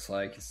skill looks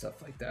like and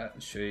stuff like that.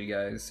 And show you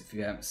guys, if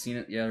you haven't seen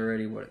it yet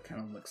already, what it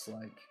kind of looks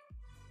like.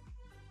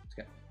 It's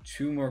got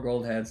 2 more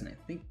gold heads and I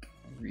think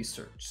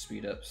research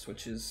speed ups,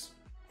 which is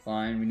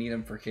fine. We need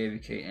them for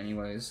KVK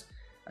anyways.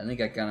 I think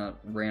I kind of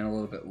ran a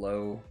little bit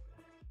low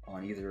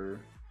on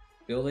either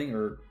building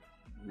or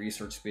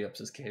research speed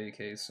ups as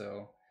KVK,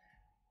 so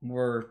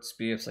more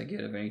speed ups I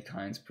get of any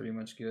kind is pretty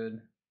much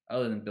good.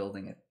 Other than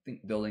building, I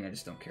think building I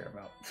just don't care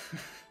about.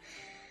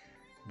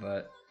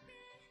 But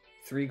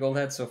 3 gold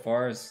heads so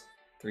far is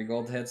 3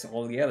 gold heads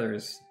altogether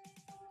is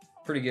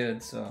pretty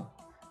good. So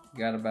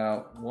got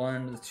about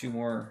 1 to 2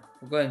 more.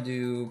 We'll go ahead and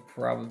do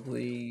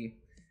probably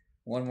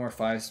 1 more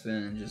 5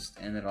 spin and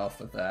just end it off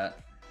with that,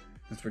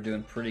 since we're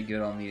doing pretty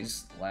good on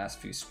these last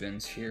few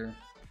spins here.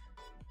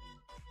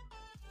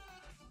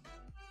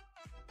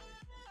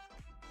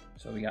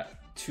 So we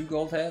got 2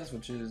 gold heads,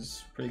 which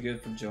is pretty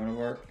good for Joan of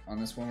Arc. On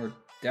this one, we're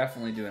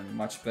definitely doing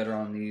much better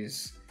on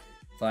these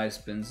 5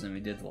 spins than we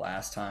did the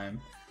last time.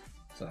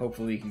 So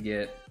hopefully we can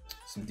get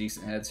some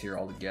decent heads here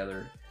all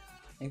together.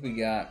 I think we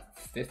got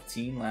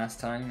 15 last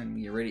time, and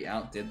we already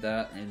outdid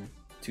that in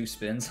 2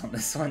 spins on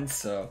this one.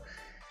 So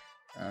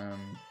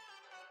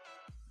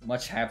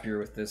much happier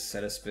with this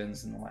set of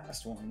spins than the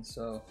last one.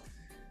 So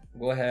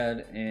we'll go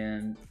ahead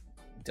and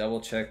double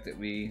check that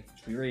we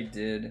already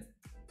did.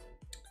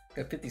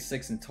 Got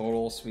 56 in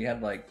total, so we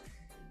had like,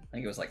 I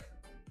think it was like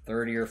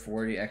 30 or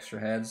 40 extra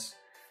heads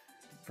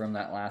from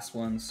that last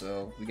one,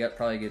 so we got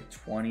probably good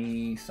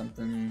 20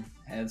 something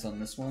heads on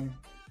this one.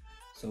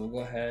 So we'll go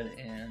ahead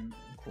and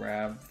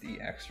grab the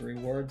extra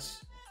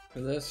rewards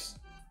for this.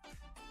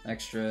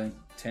 Extra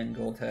 10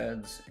 gold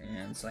heads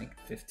and it's like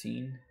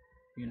 15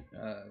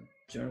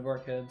 Joan of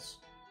Arc heads.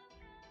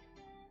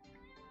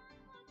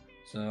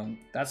 So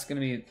that's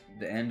gonna be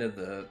the end of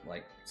the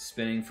like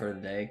spinning for the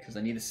day because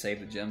I need to save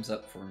the gems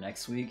up for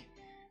next week.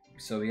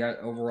 So we got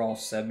overall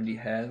 70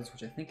 heads,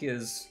 which I think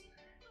is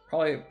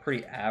probably a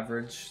pretty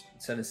average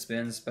set of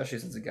spins, especially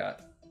since it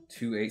got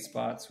 2 8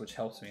 spots, which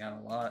helps me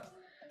out a lot.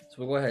 So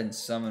we'll go ahead and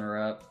summon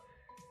her up.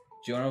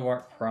 Joan of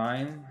Arc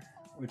Prime,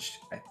 which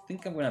I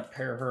think I'm gonna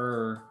pair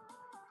her.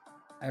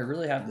 I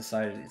really haven't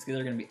decided. It's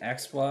either gonna be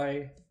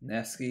XY,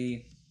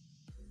 Nevsky,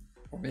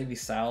 or maybe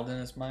Saladin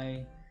as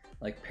my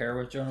like pair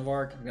with Joan of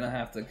Arc. I'm gonna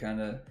have to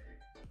kind of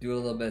do a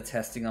little bit of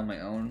testing on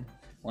my own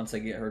once I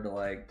get her to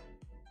like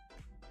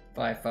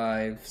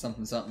 5-5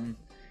 something.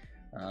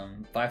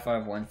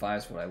 5-5-1-5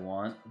 is what I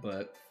want,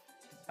 but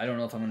I don't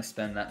know if I'm gonna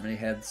spend that many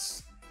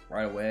heads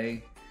right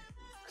away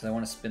because I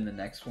want to spin the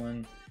next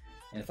one.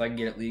 And if I can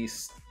get at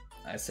least,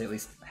 I'd say at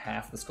least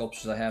half the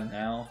sculptures I have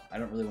now, I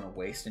don't really want to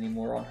waste any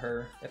more on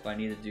her if I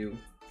need to do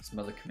some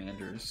other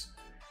commanders.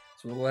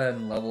 So we'll go ahead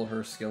and level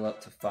her skill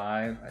up to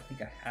 5. I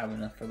think I have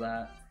enough for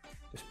that.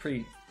 There's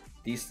pretty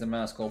decent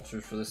amount of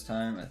sculptures for this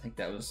time. I think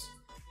that was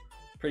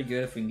pretty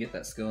good. If we can get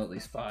that skill at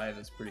least 5,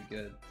 it's pretty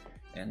good.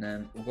 And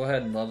then we'll go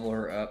ahead and level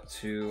her up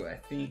to, I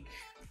think,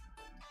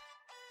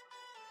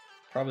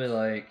 probably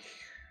like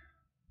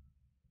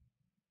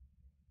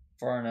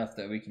far enough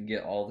that we can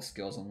get all the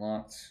skills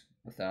unlocked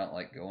without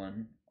like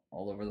going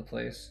all over the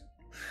place.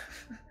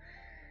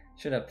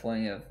 Should have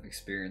plenty of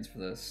experience for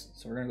this.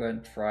 So we're gonna go ahead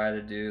and try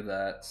to do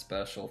that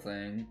special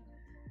thing.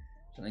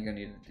 I think I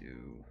need to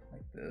do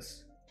like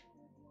this.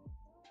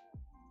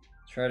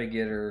 Try to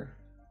get her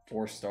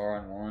 4-star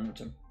on 1,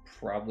 which I'm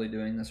probably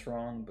doing this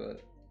wrong,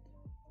 but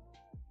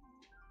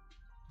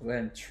go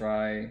ahead and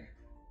try.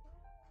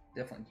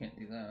 Definitely can't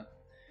do that.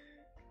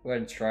 Go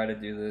ahead and try to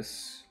do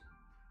this.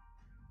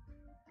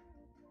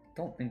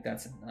 Don't think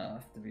that's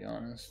enough, to be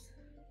honest.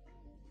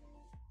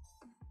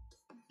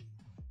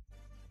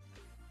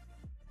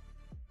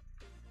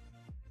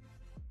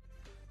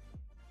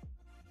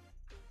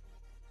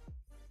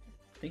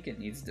 I think it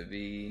needs to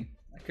be,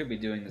 I could be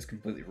doing this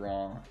completely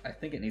wrong. I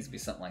think it needs to be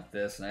something like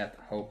this, and I have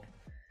to hope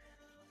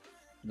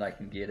that I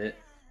can get it.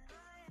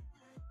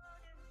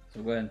 So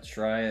we'll go ahead and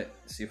try it,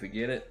 see if we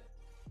get it.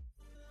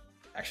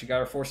 Actually got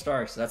her 4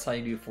 stars, so that's how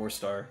you do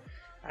 4-star.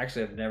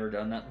 Actually, I've never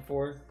done that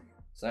before,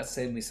 so that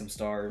saved me some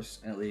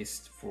stars, at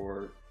least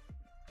for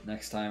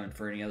next time, and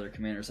for any other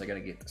commanders I gotta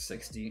get to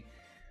 60.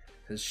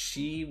 Because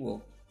she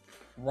will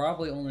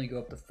probably only go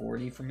up to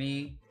 40 for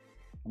me,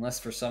 unless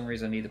for some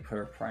reason I need to put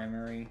her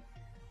primary.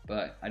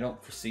 But I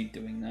don't foresee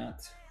doing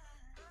that,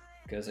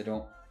 because I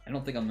don't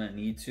think I'm gonna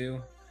need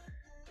to.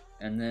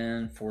 And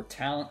then for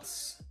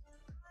talents,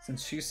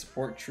 since she's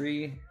support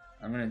tree,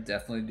 I'm gonna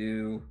definitely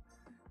do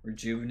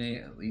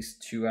rejuvenate at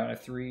least 2 out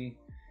of 3,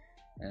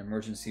 and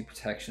emergency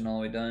protection all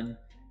the way done.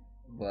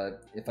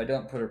 But if I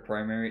don't put her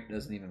primary, it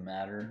doesn't even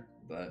matter.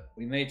 But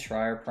we may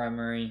try her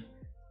primary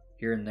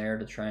here and there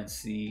to try and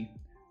see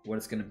what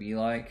it's gonna be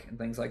like and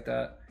things like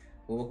that.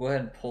 But we'll go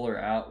ahead and pull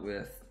her out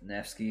with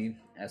Nevsky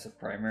as a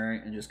primary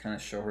and just kind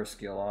of show her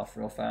skill off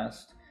real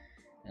fast.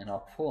 And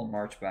I'll pull a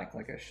march back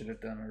like I should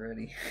have done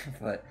already.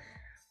 But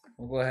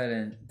we'll go ahead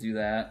and do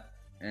that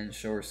and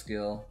show her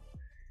skill.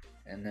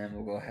 And then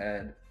we'll go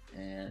ahead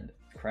and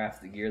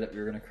craft the gear that we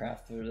were going to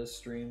craft through this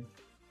stream.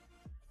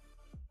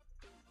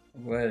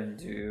 We'll go ahead and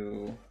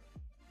do...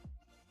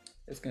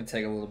 It's going to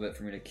take a little bit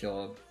for me to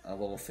kill a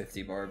level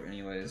 50 barb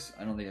anyways.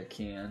 I don't think I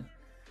can.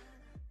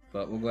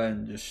 But we'll go ahead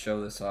and just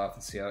show this off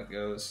and see how it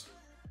goes.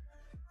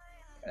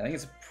 I think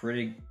it's a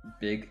pretty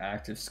big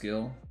active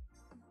skill.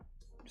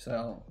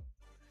 So,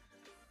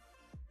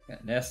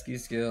 got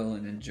Nevsky's skill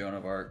and then Joan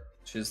of Arc,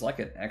 which is like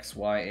an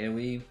XY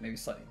AoE, maybe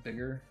slightly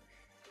bigger.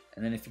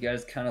 And then if you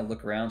guys kind of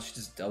look around, she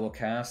just double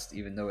cast,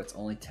 even though it's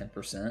only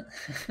 10%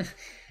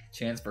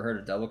 chance for her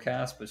to double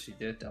cast, but she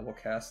did double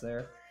cast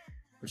there,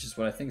 which is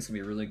what I think is going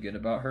to be really good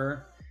about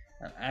her.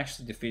 I'm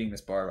actually defeating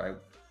this barb. I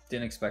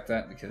didn't expect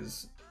that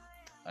because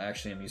I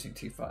actually am using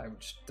T5,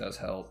 which does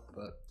help,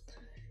 but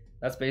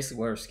that's basically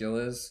what her skill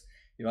is.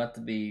 You have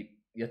to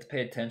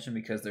pay attention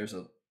because there's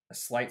a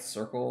slight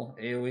circle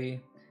AoE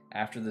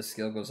after the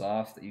skill goes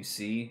off that you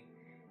see,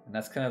 and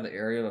that's kind of the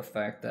area of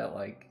effect that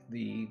like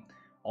the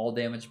all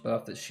damage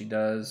buff that she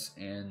does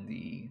and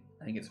the,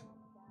 I think it's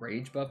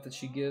rage buff that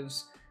she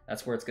gives,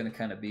 that's where it's going to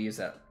kind of be, is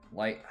that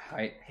light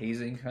height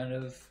hazing kind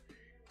of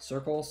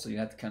circle. So you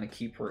have to kind of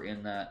keep her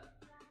in that,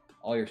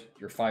 all your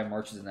 5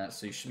 marches in that,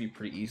 so you should be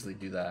pretty easily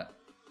do that.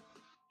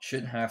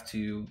 Shouldn't have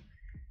to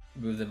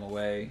move them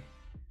away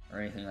or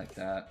anything like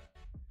that.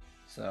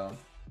 So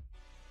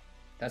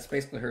that's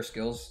basically her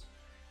skills,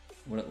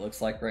 what it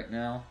looks like right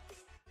now.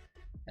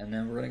 And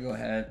then we're going to go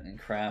ahead and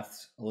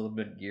craft a little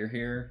bit of gear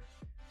here.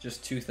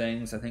 Just 2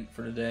 things I think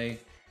for today.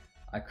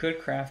 I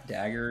could craft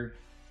dagger,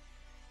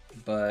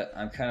 but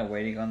I'm kind of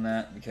waiting on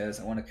that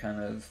because I want to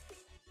kind of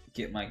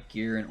get my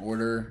gear in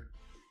order,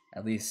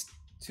 at least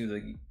a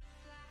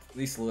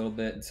little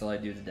bit until I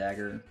do the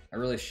dagger. I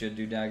really should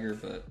do dagger,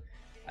 but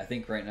I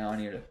think right now I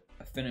need to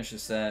finish a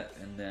set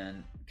and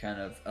then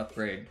kind of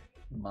upgrade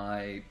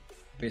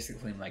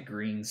basically my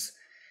greens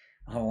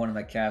on one of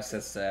my cast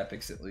sets to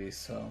epics at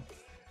least. So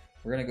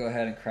we're gonna go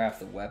ahead and craft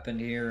the weapon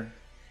here,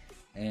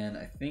 and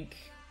I think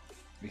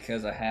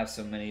because I have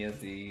so many of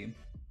the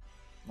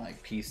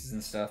like pieces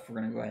and stuff, we're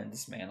gonna go ahead and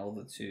dismantle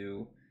the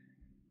 2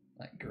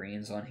 like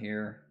greens on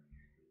here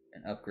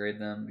and upgrade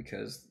them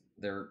because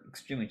they're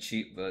extremely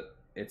cheap, but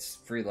it's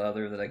free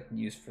leather that I can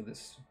use for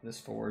this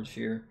forge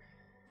here.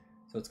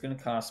 So it's going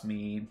to cost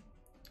me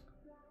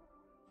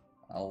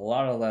a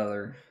lot of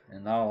leather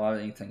and not a lot of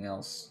anything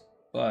else.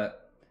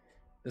 But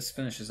this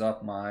finishes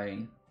up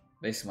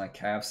basically my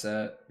cav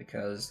set,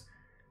 because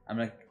I'm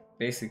going to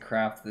basically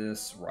craft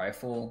this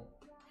rifle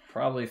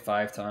probably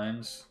 5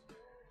 times.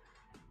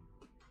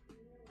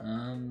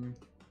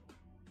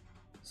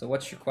 So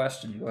what's your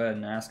question? Go ahead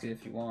and ask it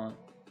if you want.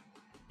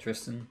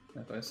 Tristan,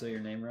 if I say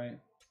your name right.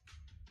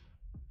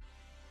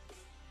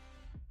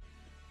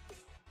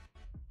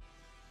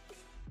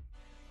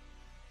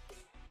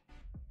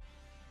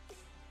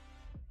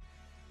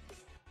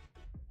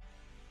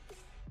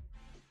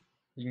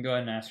 You can go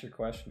ahead and ask your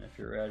question if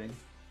you're ready.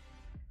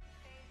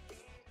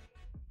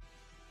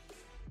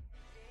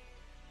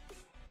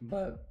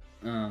 But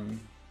we'll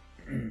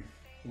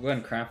go ahead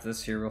and craft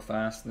this here real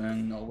fast,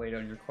 then I'll wait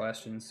on your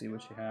questions, see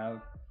what you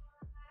have.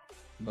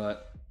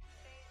 But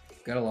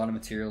got a lot of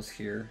materials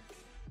here.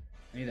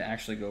 I need to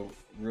actually go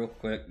real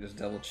quick, just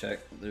double check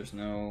there's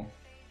no...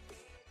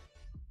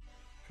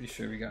 Pretty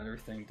sure we got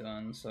everything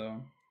done,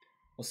 so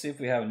we'll see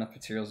if we have enough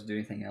materials to do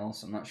anything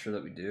else. I'm not sure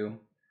that we do,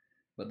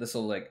 but this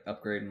will like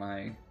upgrade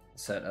my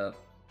setup.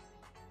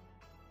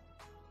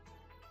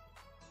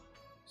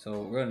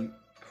 So we're going to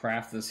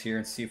craft this here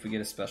and see if we get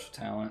a special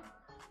talent.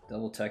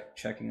 Double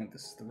checking that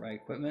this is the right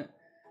equipment.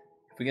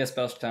 If we get a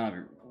special talent,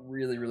 it'd be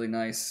really, really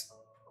nice.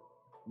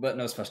 But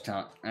no special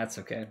talent. That's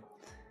okay.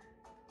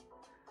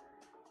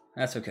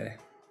 That's okay.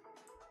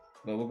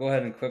 But we'll go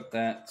ahead and equip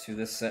that to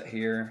this set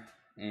here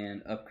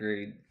and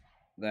upgrade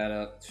that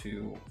up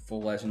to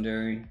full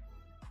legendary.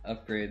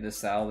 Upgrade this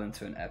salad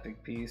into an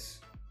epic piece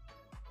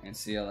and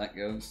see how that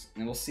goes.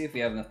 And we'll see if we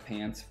have enough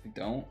pants. If we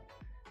don't,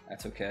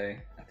 that's okay.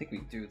 I think we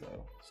do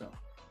though. So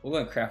we'll go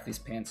ahead and craft these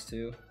pants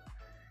too.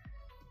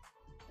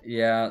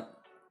 Yeah,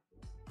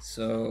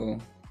 so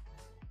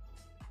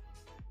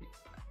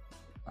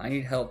I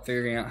need help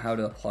figuring out how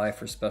to apply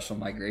for special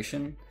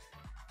migration.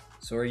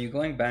 So are you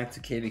going back to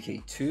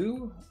KVK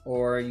 2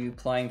 or are you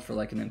applying for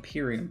like an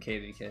Imperium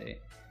KVK?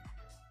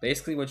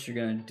 Basically what you're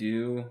going to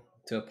do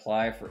to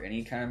apply for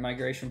any kind of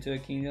migration to a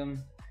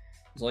kingdom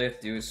is all you have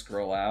to do is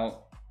scroll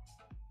out,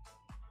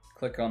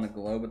 click on the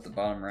globe at the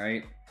bottom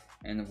right,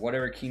 and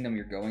whatever kingdom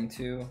you're going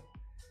to,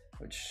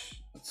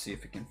 which let's see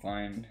if we can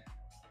find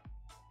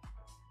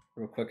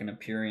real quick an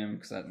Imperium,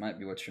 because that might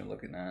be what you're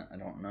looking at. I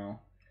don't know.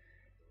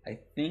 I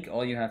think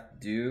all you have to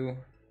do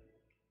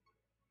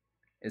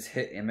is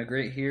hit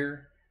immigrate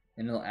here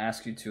and it'll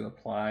ask you to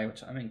apply,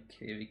 which I'm in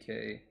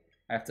KVK.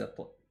 I have to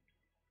apply.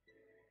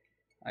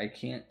 I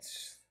can't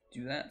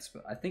do that,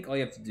 but I think all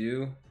you have to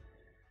do,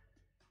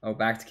 oh,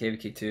 back to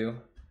KVK 2.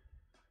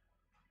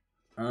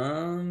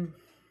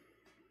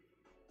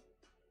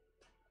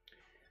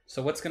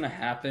 So what's gonna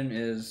happen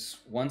is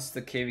once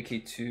the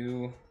KVK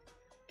 2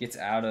 gets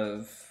out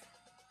of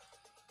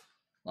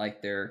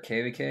like their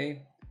KVK,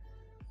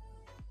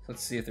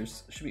 let's see if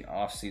there's should be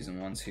off-season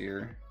ones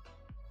here.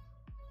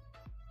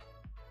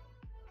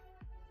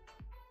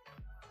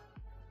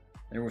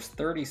 There was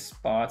 30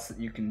 spots that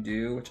you can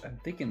do, which I'm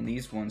thinking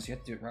these ones you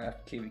have to do it right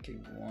after KVK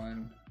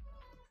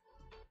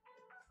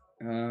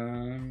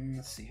 1.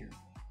 Let's see here.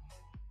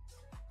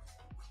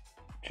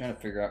 Trying to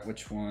figure out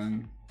which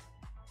one.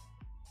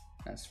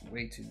 That's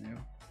way too new.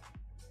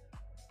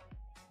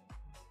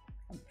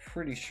 I'm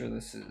pretty sure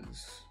this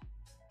is.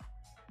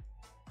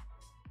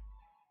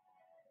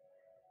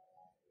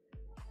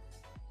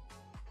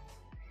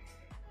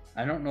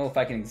 I don't know if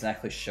I can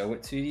exactly show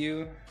it to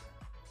you,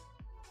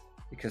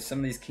 because some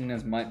of these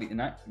kingdoms might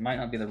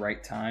not be the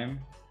right time.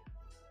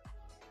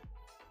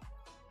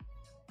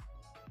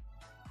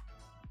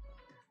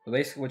 But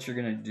basically what you're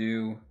gonna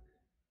do,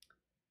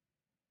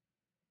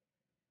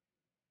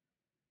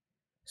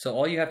 so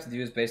all you have to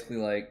do is basically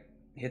like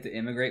hit the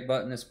immigrate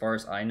button as far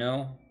as I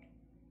know,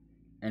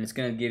 and it's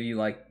gonna give you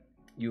like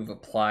you've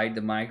applied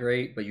to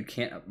migrate, but you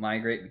can't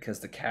migrate because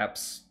the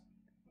cap's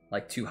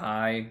like too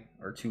high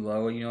or too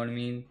low, you know what I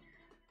mean?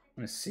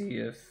 I'm gonna see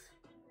if,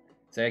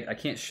 say I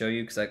can't show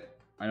you because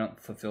I don't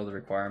fulfill the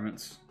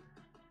requirements,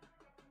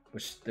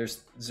 which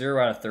there's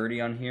 0 out of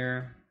 30 on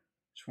here.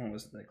 Which one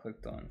was it that I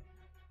clicked on?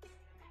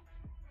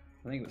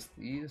 I think it was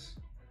these.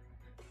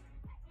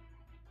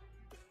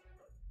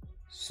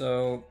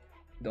 So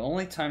the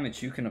only time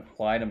that you can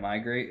apply to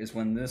migrate is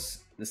when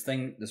this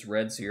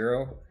red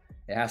 0,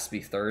 it has to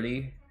be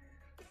 30.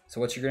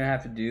 So what you're gonna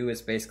have to do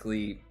is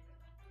basically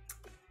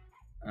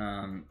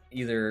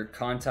either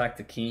contact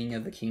the king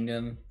of the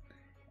kingdom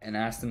and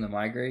ask them to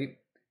migrate,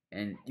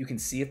 and you can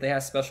see if they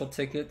have special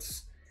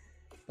tickets.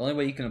 The only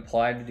way you can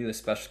apply to do a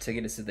special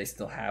ticket is if they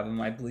still have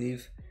them, I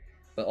believe.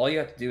 But all you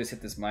have to do is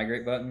hit this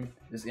migrate button,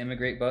 this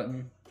immigrate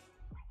button,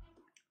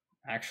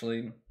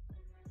 actually,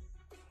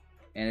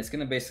 and it's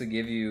gonna basically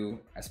give you,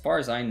 as far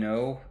as I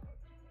know,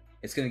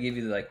 it's gonna give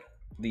you like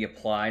the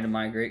apply to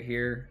migrate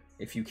here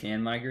if you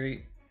can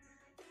migrate,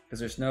 because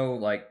there's no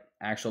like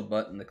actual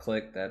button to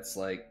click that's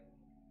like,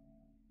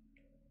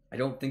 I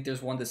don't think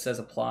there's one that says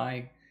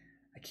apply.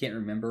 I can't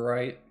remember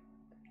right.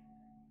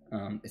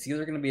 It's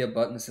either going to be a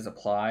button that says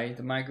apply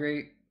to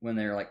migrate when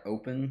they're like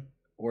open,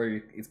 or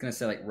it's going to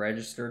say like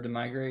registered to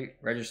migrate,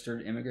 registered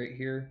to immigrate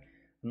here.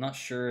 I'm not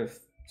sure if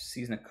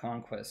Season of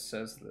Conquest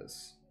says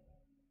this.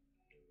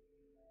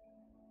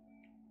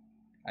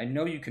 I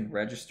know you can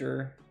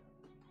register.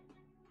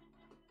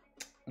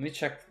 Let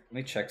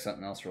me check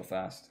something else real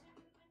fast.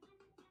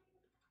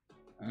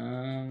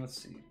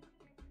 Let's see.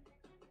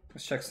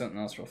 Let's check something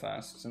else real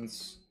fast,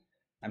 since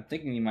I'm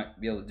thinking you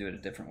might be able to do it a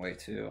different way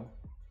too.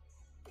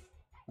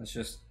 Let's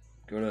just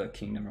go to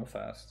Kingdom real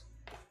fast.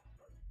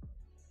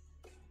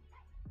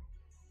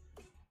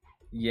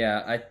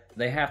 Yeah,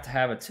 they have to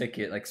have a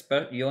ticket. Like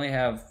you only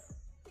have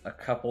a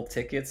couple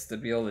tickets to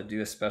be able to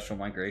do a special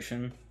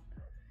migration.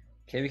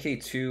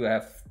 KVK 2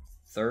 have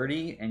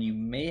 30, and you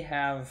may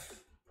have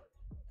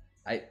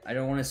I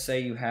don't want to say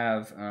you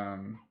have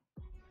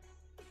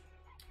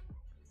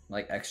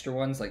like extra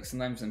ones. Like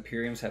sometimes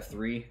Imperiums have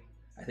 3.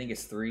 I think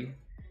it's 3.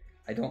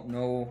 I don't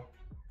know.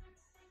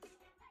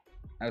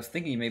 I was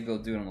thinking you may be able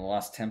to do it on the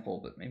Lost Temple,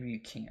 but maybe you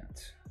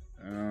can't.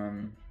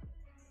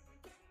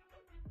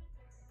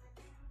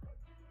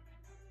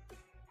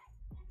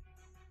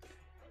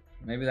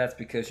 Maybe that's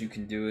because you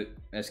can do it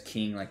as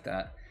king like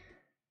that.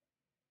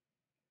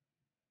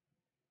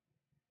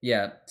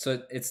 Yeah,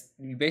 so it's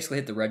you basically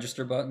hit the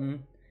register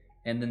button,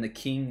 and then the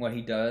king, what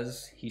he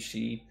does,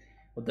 she,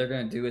 what they're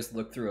gonna do is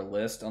look through a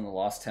list on the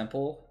Lost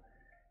Temple.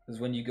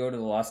 Because when you go to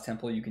the Lost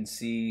Temple, you can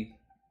see.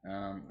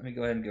 Let me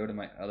go ahead and go to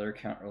my other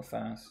account real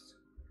fast,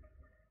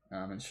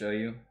 and show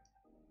you.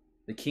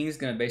 The king's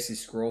gonna basically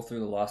scroll through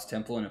the Lost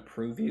Temple and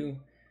approve you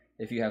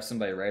if you have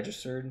somebody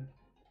registered.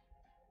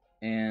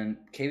 And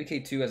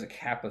KVK2 has a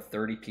cap of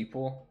 30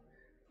 people.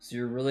 So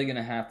you're really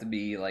gonna have to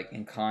be like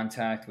in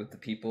contact with the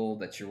people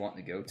that you're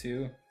wanting to go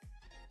to,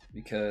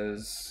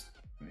 because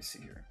let me see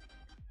here.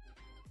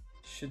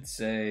 Should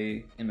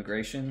say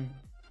immigration,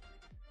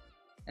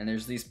 and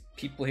there's these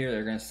people here that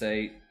are gonna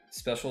say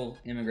special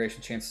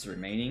immigration chances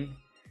remaining.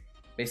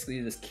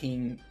 Basically, this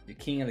king, the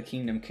king of the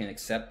kingdom, can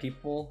accept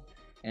people,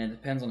 and it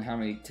depends on how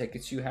many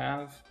tickets you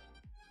have.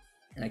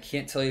 And I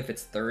can't tell you if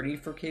it's 30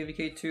 for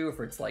KVK2 or if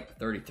it's like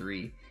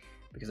 33,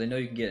 because I know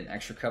you can get an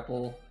extra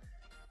couple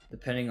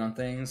depending on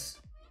things.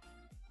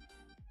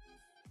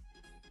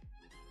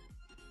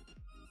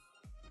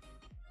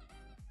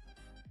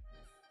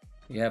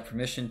 You have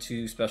permission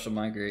to special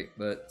migrate,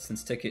 but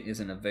since ticket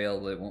isn't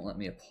available, it won't let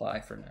me apply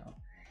for now.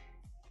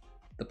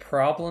 The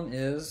problem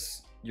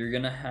is you're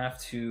gonna have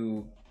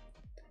to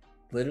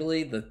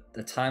literally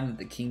the time that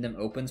the kingdom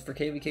opens for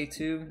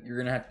KVK2, you're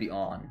gonna have to be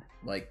on.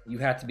 Like, you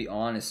have to be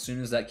on as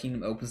soon as that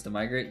kingdom opens to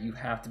migrate. You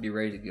have to be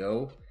ready to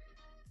go,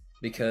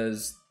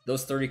 because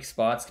those 30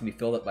 spots can be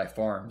filled up by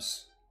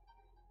farms.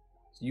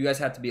 So you guys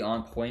have to be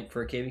on point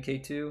for a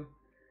KVK2.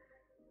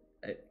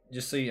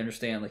 Just so you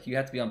understand, like, you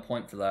have to be on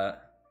point for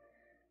that.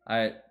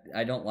 I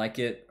don't like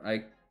it.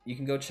 You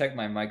can go check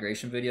my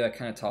migration video. I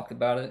kind of talked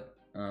about it,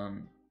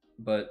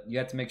 but you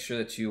have to make sure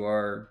that you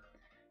are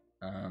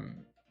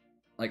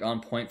like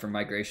on point for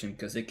migration,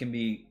 because it can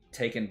be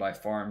taken by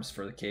farms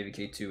for the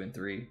KVK2 and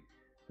 3,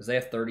 because they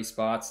have 30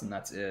 spots and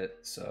that's it.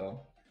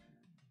 So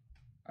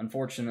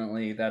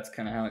unfortunately, that's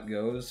kind of how it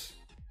goes.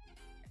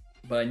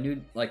 But I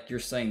knew, like you're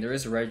saying, there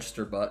is a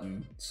register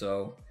button,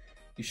 so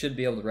you should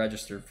be able to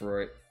register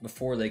for it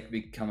before they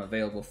become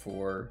available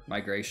for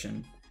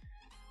migration.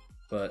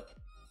 But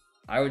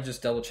I would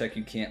just double check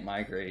you can't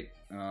migrate.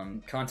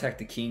 Contact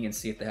the king and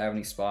see if they have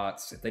any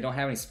spots. If they don't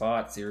have any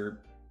spots, you're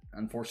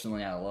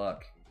unfortunately out of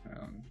luck.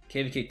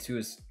 KVK2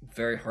 is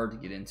very hard to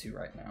get into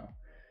right now.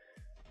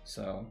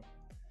 So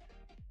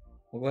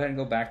we'll go ahead and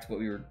go back to what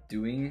we were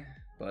doing,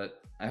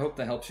 but I hope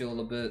that helps you a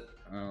little bit.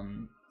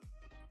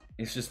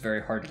 It's just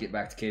very hard to get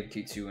back to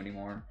KVK2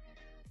 anymore.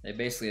 They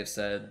basically have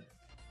said,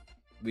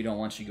 we don't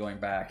want you going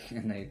back,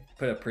 and they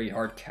put a pretty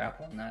hard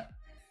cap on that,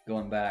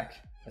 going back,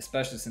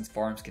 especially since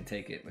farms can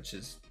take it, which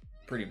is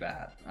pretty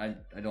bad. I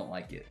don't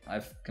like it.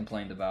 I've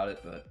complained about it,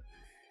 but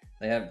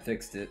they haven't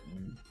fixed it,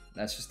 and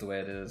that's just the way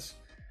it is.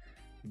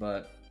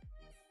 But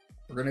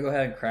we're going to go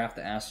ahead and craft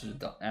the Ash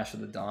of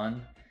the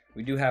Dawn.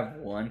 We do have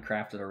one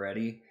crafted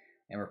already,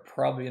 and we're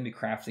probably going to be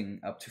crafting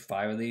up to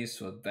 5 of these,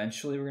 so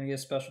eventually we're going to get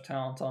a special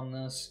talent on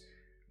this,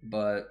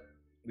 but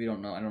we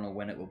don't know. I don't know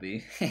when it will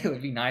be. It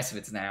would be nice if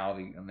it's now. It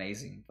would be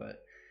amazing,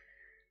 but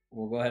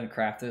we'll go ahead and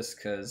craft this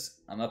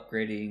because I'm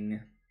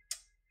upgrading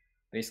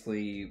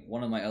basically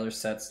one of my other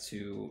sets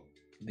to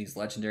these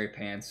legendary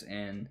pants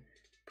and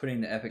putting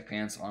the epic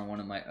pants on one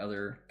of my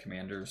other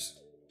commanders.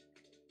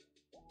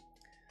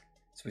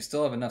 So we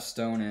still have enough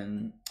stone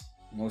and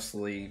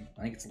mostly,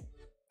 I think it's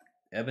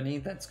ebony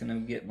that's going to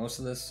get most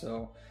of this,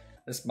 so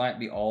this might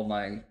be all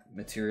my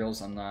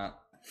materials. I'm not,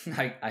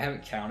 I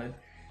haven't counted.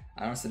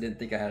 I honestly didn't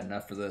think I had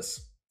enough for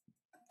this.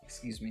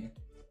 Excuse me.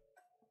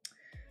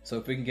 So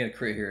if we can get a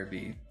crit here, it'd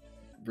be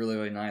really,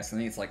 really nice. I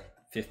think it's like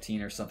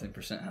 15 or something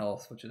 %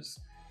 health, which is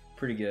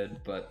pretty good,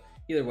 but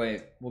either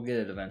way, we'll get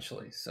it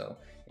eventually. So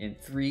in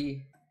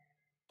 3,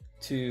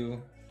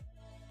 2,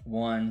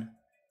 1,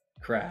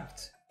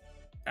 craft.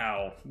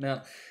 Ow.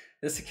 No,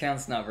 this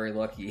account's not very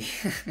lucky,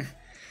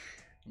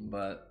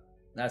 but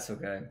that's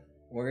okay.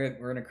 We're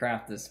gonna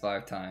craft this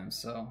 5 times,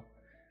 so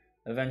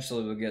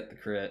eventually we'll get the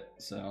crit.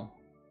 So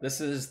this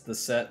is the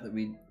set that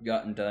we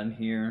gotten done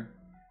here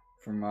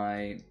for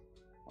my,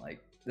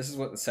 like, this is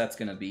what the set's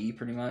gonna be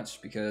pretty much,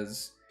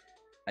 because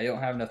I don't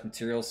have enough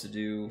materials to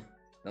do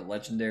the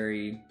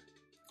legendary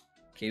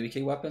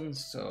KVK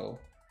weapons, so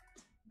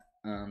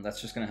that's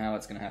just how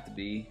it's gonna have to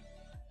be.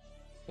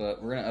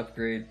 But we're gonna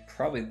upgrade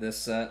probably this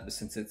set, but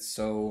since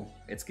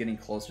it's getting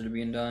closer to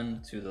being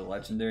done, to the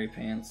legendary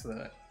pants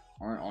that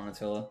aren't on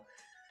Attila.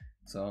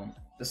 So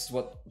this is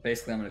what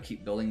basically I'm gonna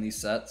keep building these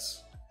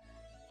sets.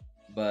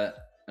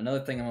 But another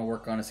thing I'm gonna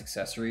work on is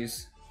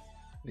accessories,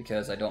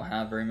 because I don't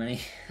have very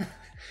many.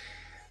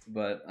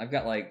 But I've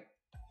got like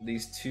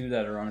these 2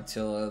 that are on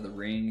Attila, the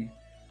ring,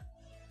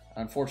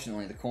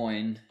 unfortunately the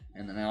coin,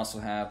 and then I also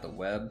have the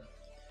web.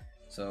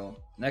 So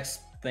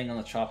next thing on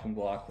the chopping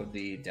block would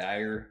be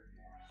dagger,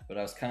 but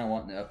I was kind of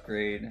wanting to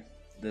upgrade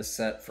this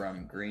set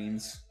from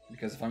greens,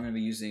 because if I'm going to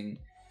be using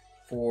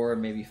 4,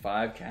 maybe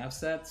 5 cav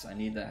sets, I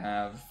need to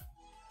have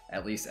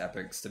at least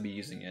epics to be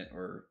using it,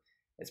 or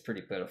it's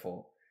pretty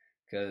pitiful.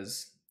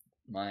 Because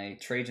my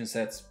Trajan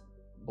set's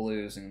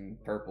blues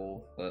and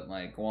purple, but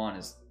my Guan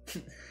is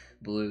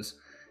blues,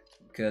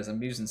 because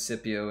I'm using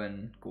Scipio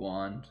and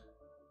Guan,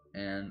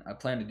 and I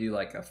plan to do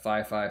like a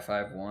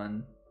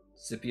 5-5-5-1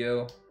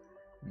 Scipio,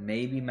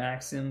 maybe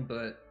max him,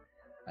 but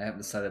I haven't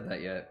decided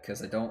that yet,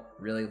 because I don't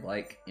really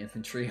like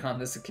infantry on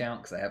this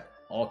account, because I have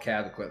all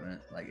cav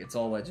equipment. Like, it's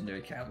all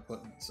legendary cav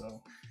equipment,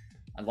 so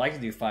I'd like to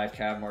do 5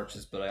 cav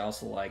marches, but I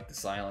also like the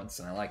silence,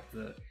 and I like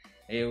the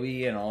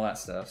AoE and all that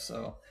stuff,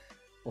 so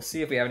we'll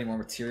see if we have any more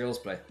materials,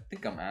 but I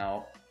think I'm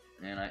out,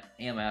 and I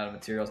am out of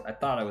materials. I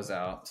thought I was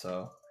out,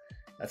 so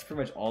that's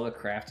pretty much all the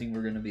crafting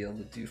we're going to be able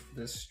to do for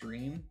this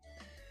stream,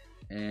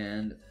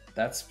 and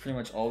that's pretty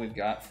much all we've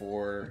got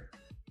for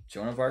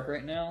Joan of Arc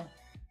right now.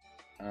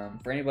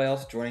 For anybody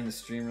else joining the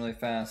stream really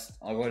fast,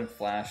 I'll go ahead and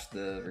flash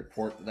the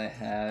report that I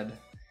had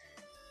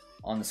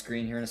on the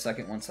screen here in a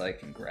second once I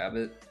can grab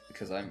it,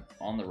 because I'm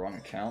on the wrong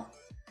account.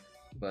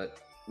 But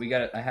we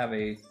got it. I have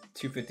a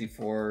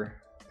 254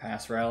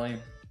 pass rally,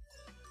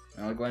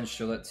 and I'll go ahead and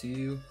show that to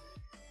you,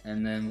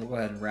 and then we'll go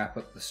ahead and wrap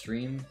up the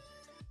stream.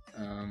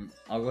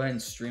 I'll go ahead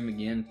and stream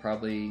again,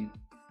 probably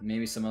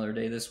maybe some other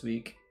day this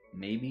week,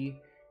 maybe,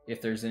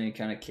 if there's any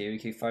kind of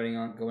KVK fighting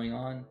going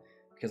on,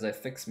 because I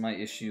fixed my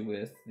issue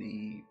with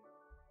the,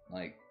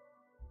 like,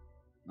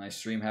 my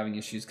stream having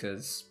issues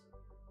because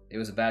it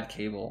was a bad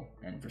cable,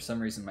 and for some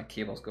reason my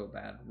cables go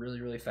bad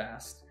really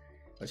fast,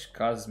 which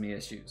causes me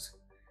issues.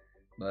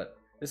 But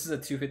this is a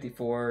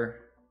 254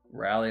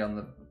 rally on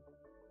the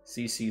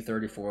CC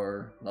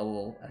 34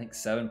 level, I think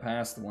 7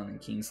 pass, the one in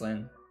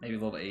Kingsland, maybe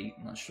level 8,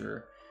 I'm not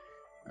sure.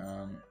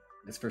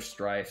 It's for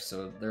Strife,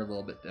 so they're a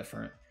little bit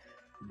different,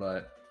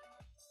 but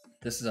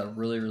this is a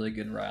really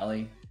good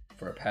rally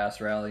for a pass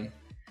rally,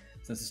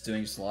 since it's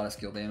doing just a lot of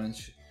skill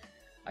damage.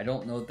 I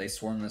don't know that they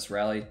swarmed this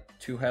rally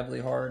too heavily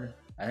hard.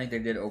 I think they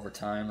did over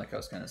time, like I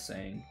was kind of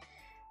saying.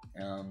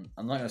 I'm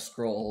not going to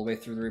scroll all the way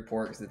through the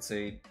report because it's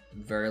a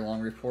very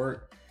long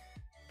report,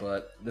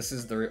 but this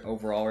is the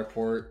overall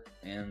report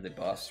and the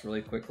buffs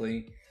really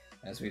quickly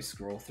as we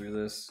scroll through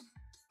this,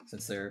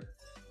 since they're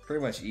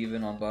pretty much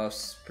even on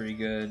buffs. Pretty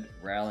good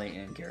rally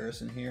and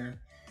garrison here.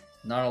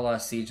 Not a lot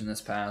of siege in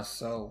this pass,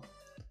 so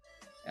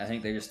I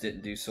think they just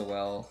didn't do so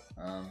well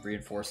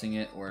reinforcing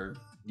it, or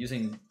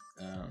using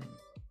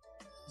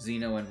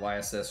Xeno and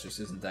YSS just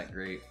isn't that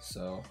great.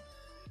 So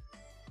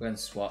go ahead and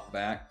swap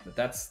back, but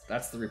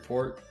that's the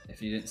report.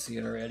 If you didn't see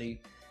it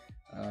already,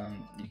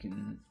 you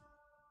can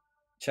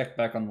check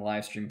back on the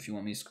live stream if you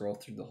want me to scroll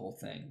through the whole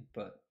thing.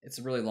 But it's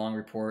a really long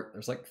report.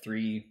 There's like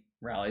 3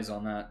 rallies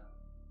on that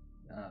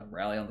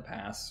rally on the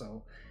pass,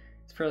 so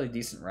it's a fairly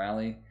decent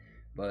rally.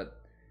 But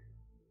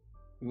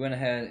we went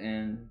ahead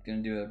and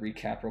gonna do a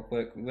recap real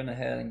quick. We went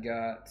ahead and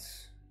got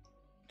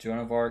Joan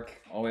of Arc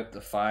all the way up to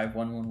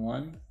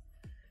 5-1-1-1.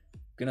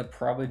 Gonna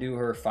probably do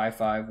her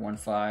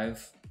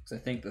 5-5-1-5, because I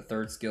think the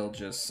 3rd skill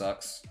just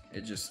sucks.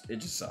 It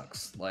just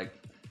sucks. Like,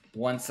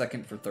 1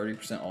 second for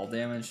 30% all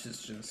damage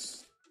is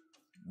just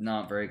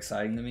not very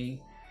exciting to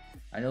me.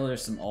 I know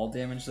there's some all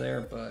damage there,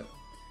 but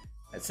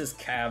it says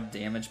cav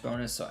damage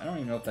bonus, so I don't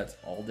even know if that's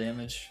all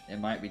damage. It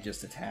might be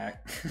just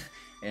attack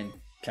and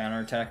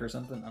counter attack or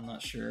something. I'm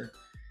not sure.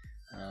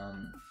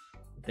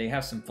 They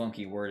have some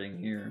funky wording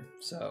here,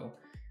 so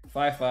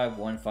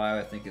 5-5-1-5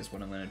 I think is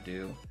what I'm gonna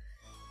do,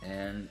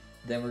 and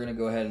then we're gonna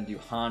go ahead and do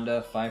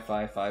Honda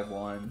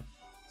 5-5-5-1,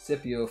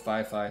 Scipio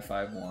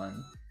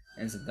 5-5-5-1,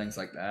 and some things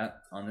like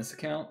that on this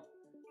account.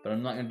 But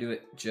I'm not gonna do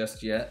it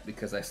just yet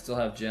because I still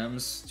have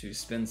gems to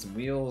spin some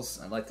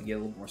wheels. I'd like to get a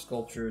little more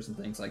sculptures and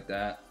things like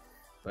that.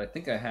 But I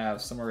think I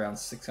have somewhere around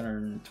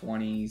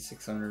 620,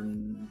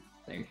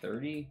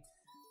 630,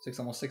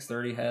 almost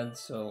 630 heads.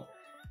 So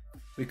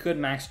we could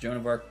max Joan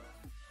of Arc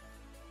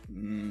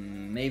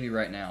maybe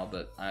right now,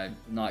 but I'm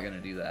not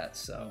gonna do that.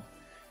 So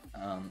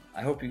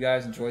I hope you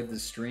guys enjoyed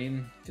this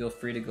stream. Feel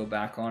free to go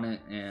back on it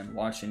and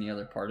watch any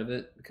other part of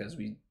it, because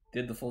we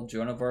did the full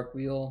Joan of Arc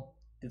wheel,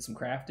 did some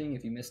crafting.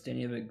 If you missed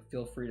any of it,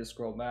 feel free to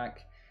scroll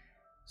back.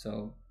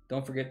 So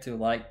don't forget to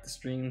like the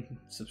stream,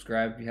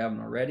 subscribe if you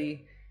haven't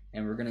already,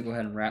 and we're gonna go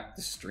ahead and wrap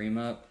the stream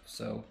up.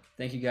 So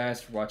thank you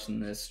guys for watching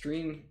this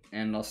stream,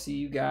 and I'll see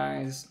you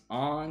guys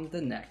on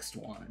the next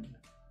one.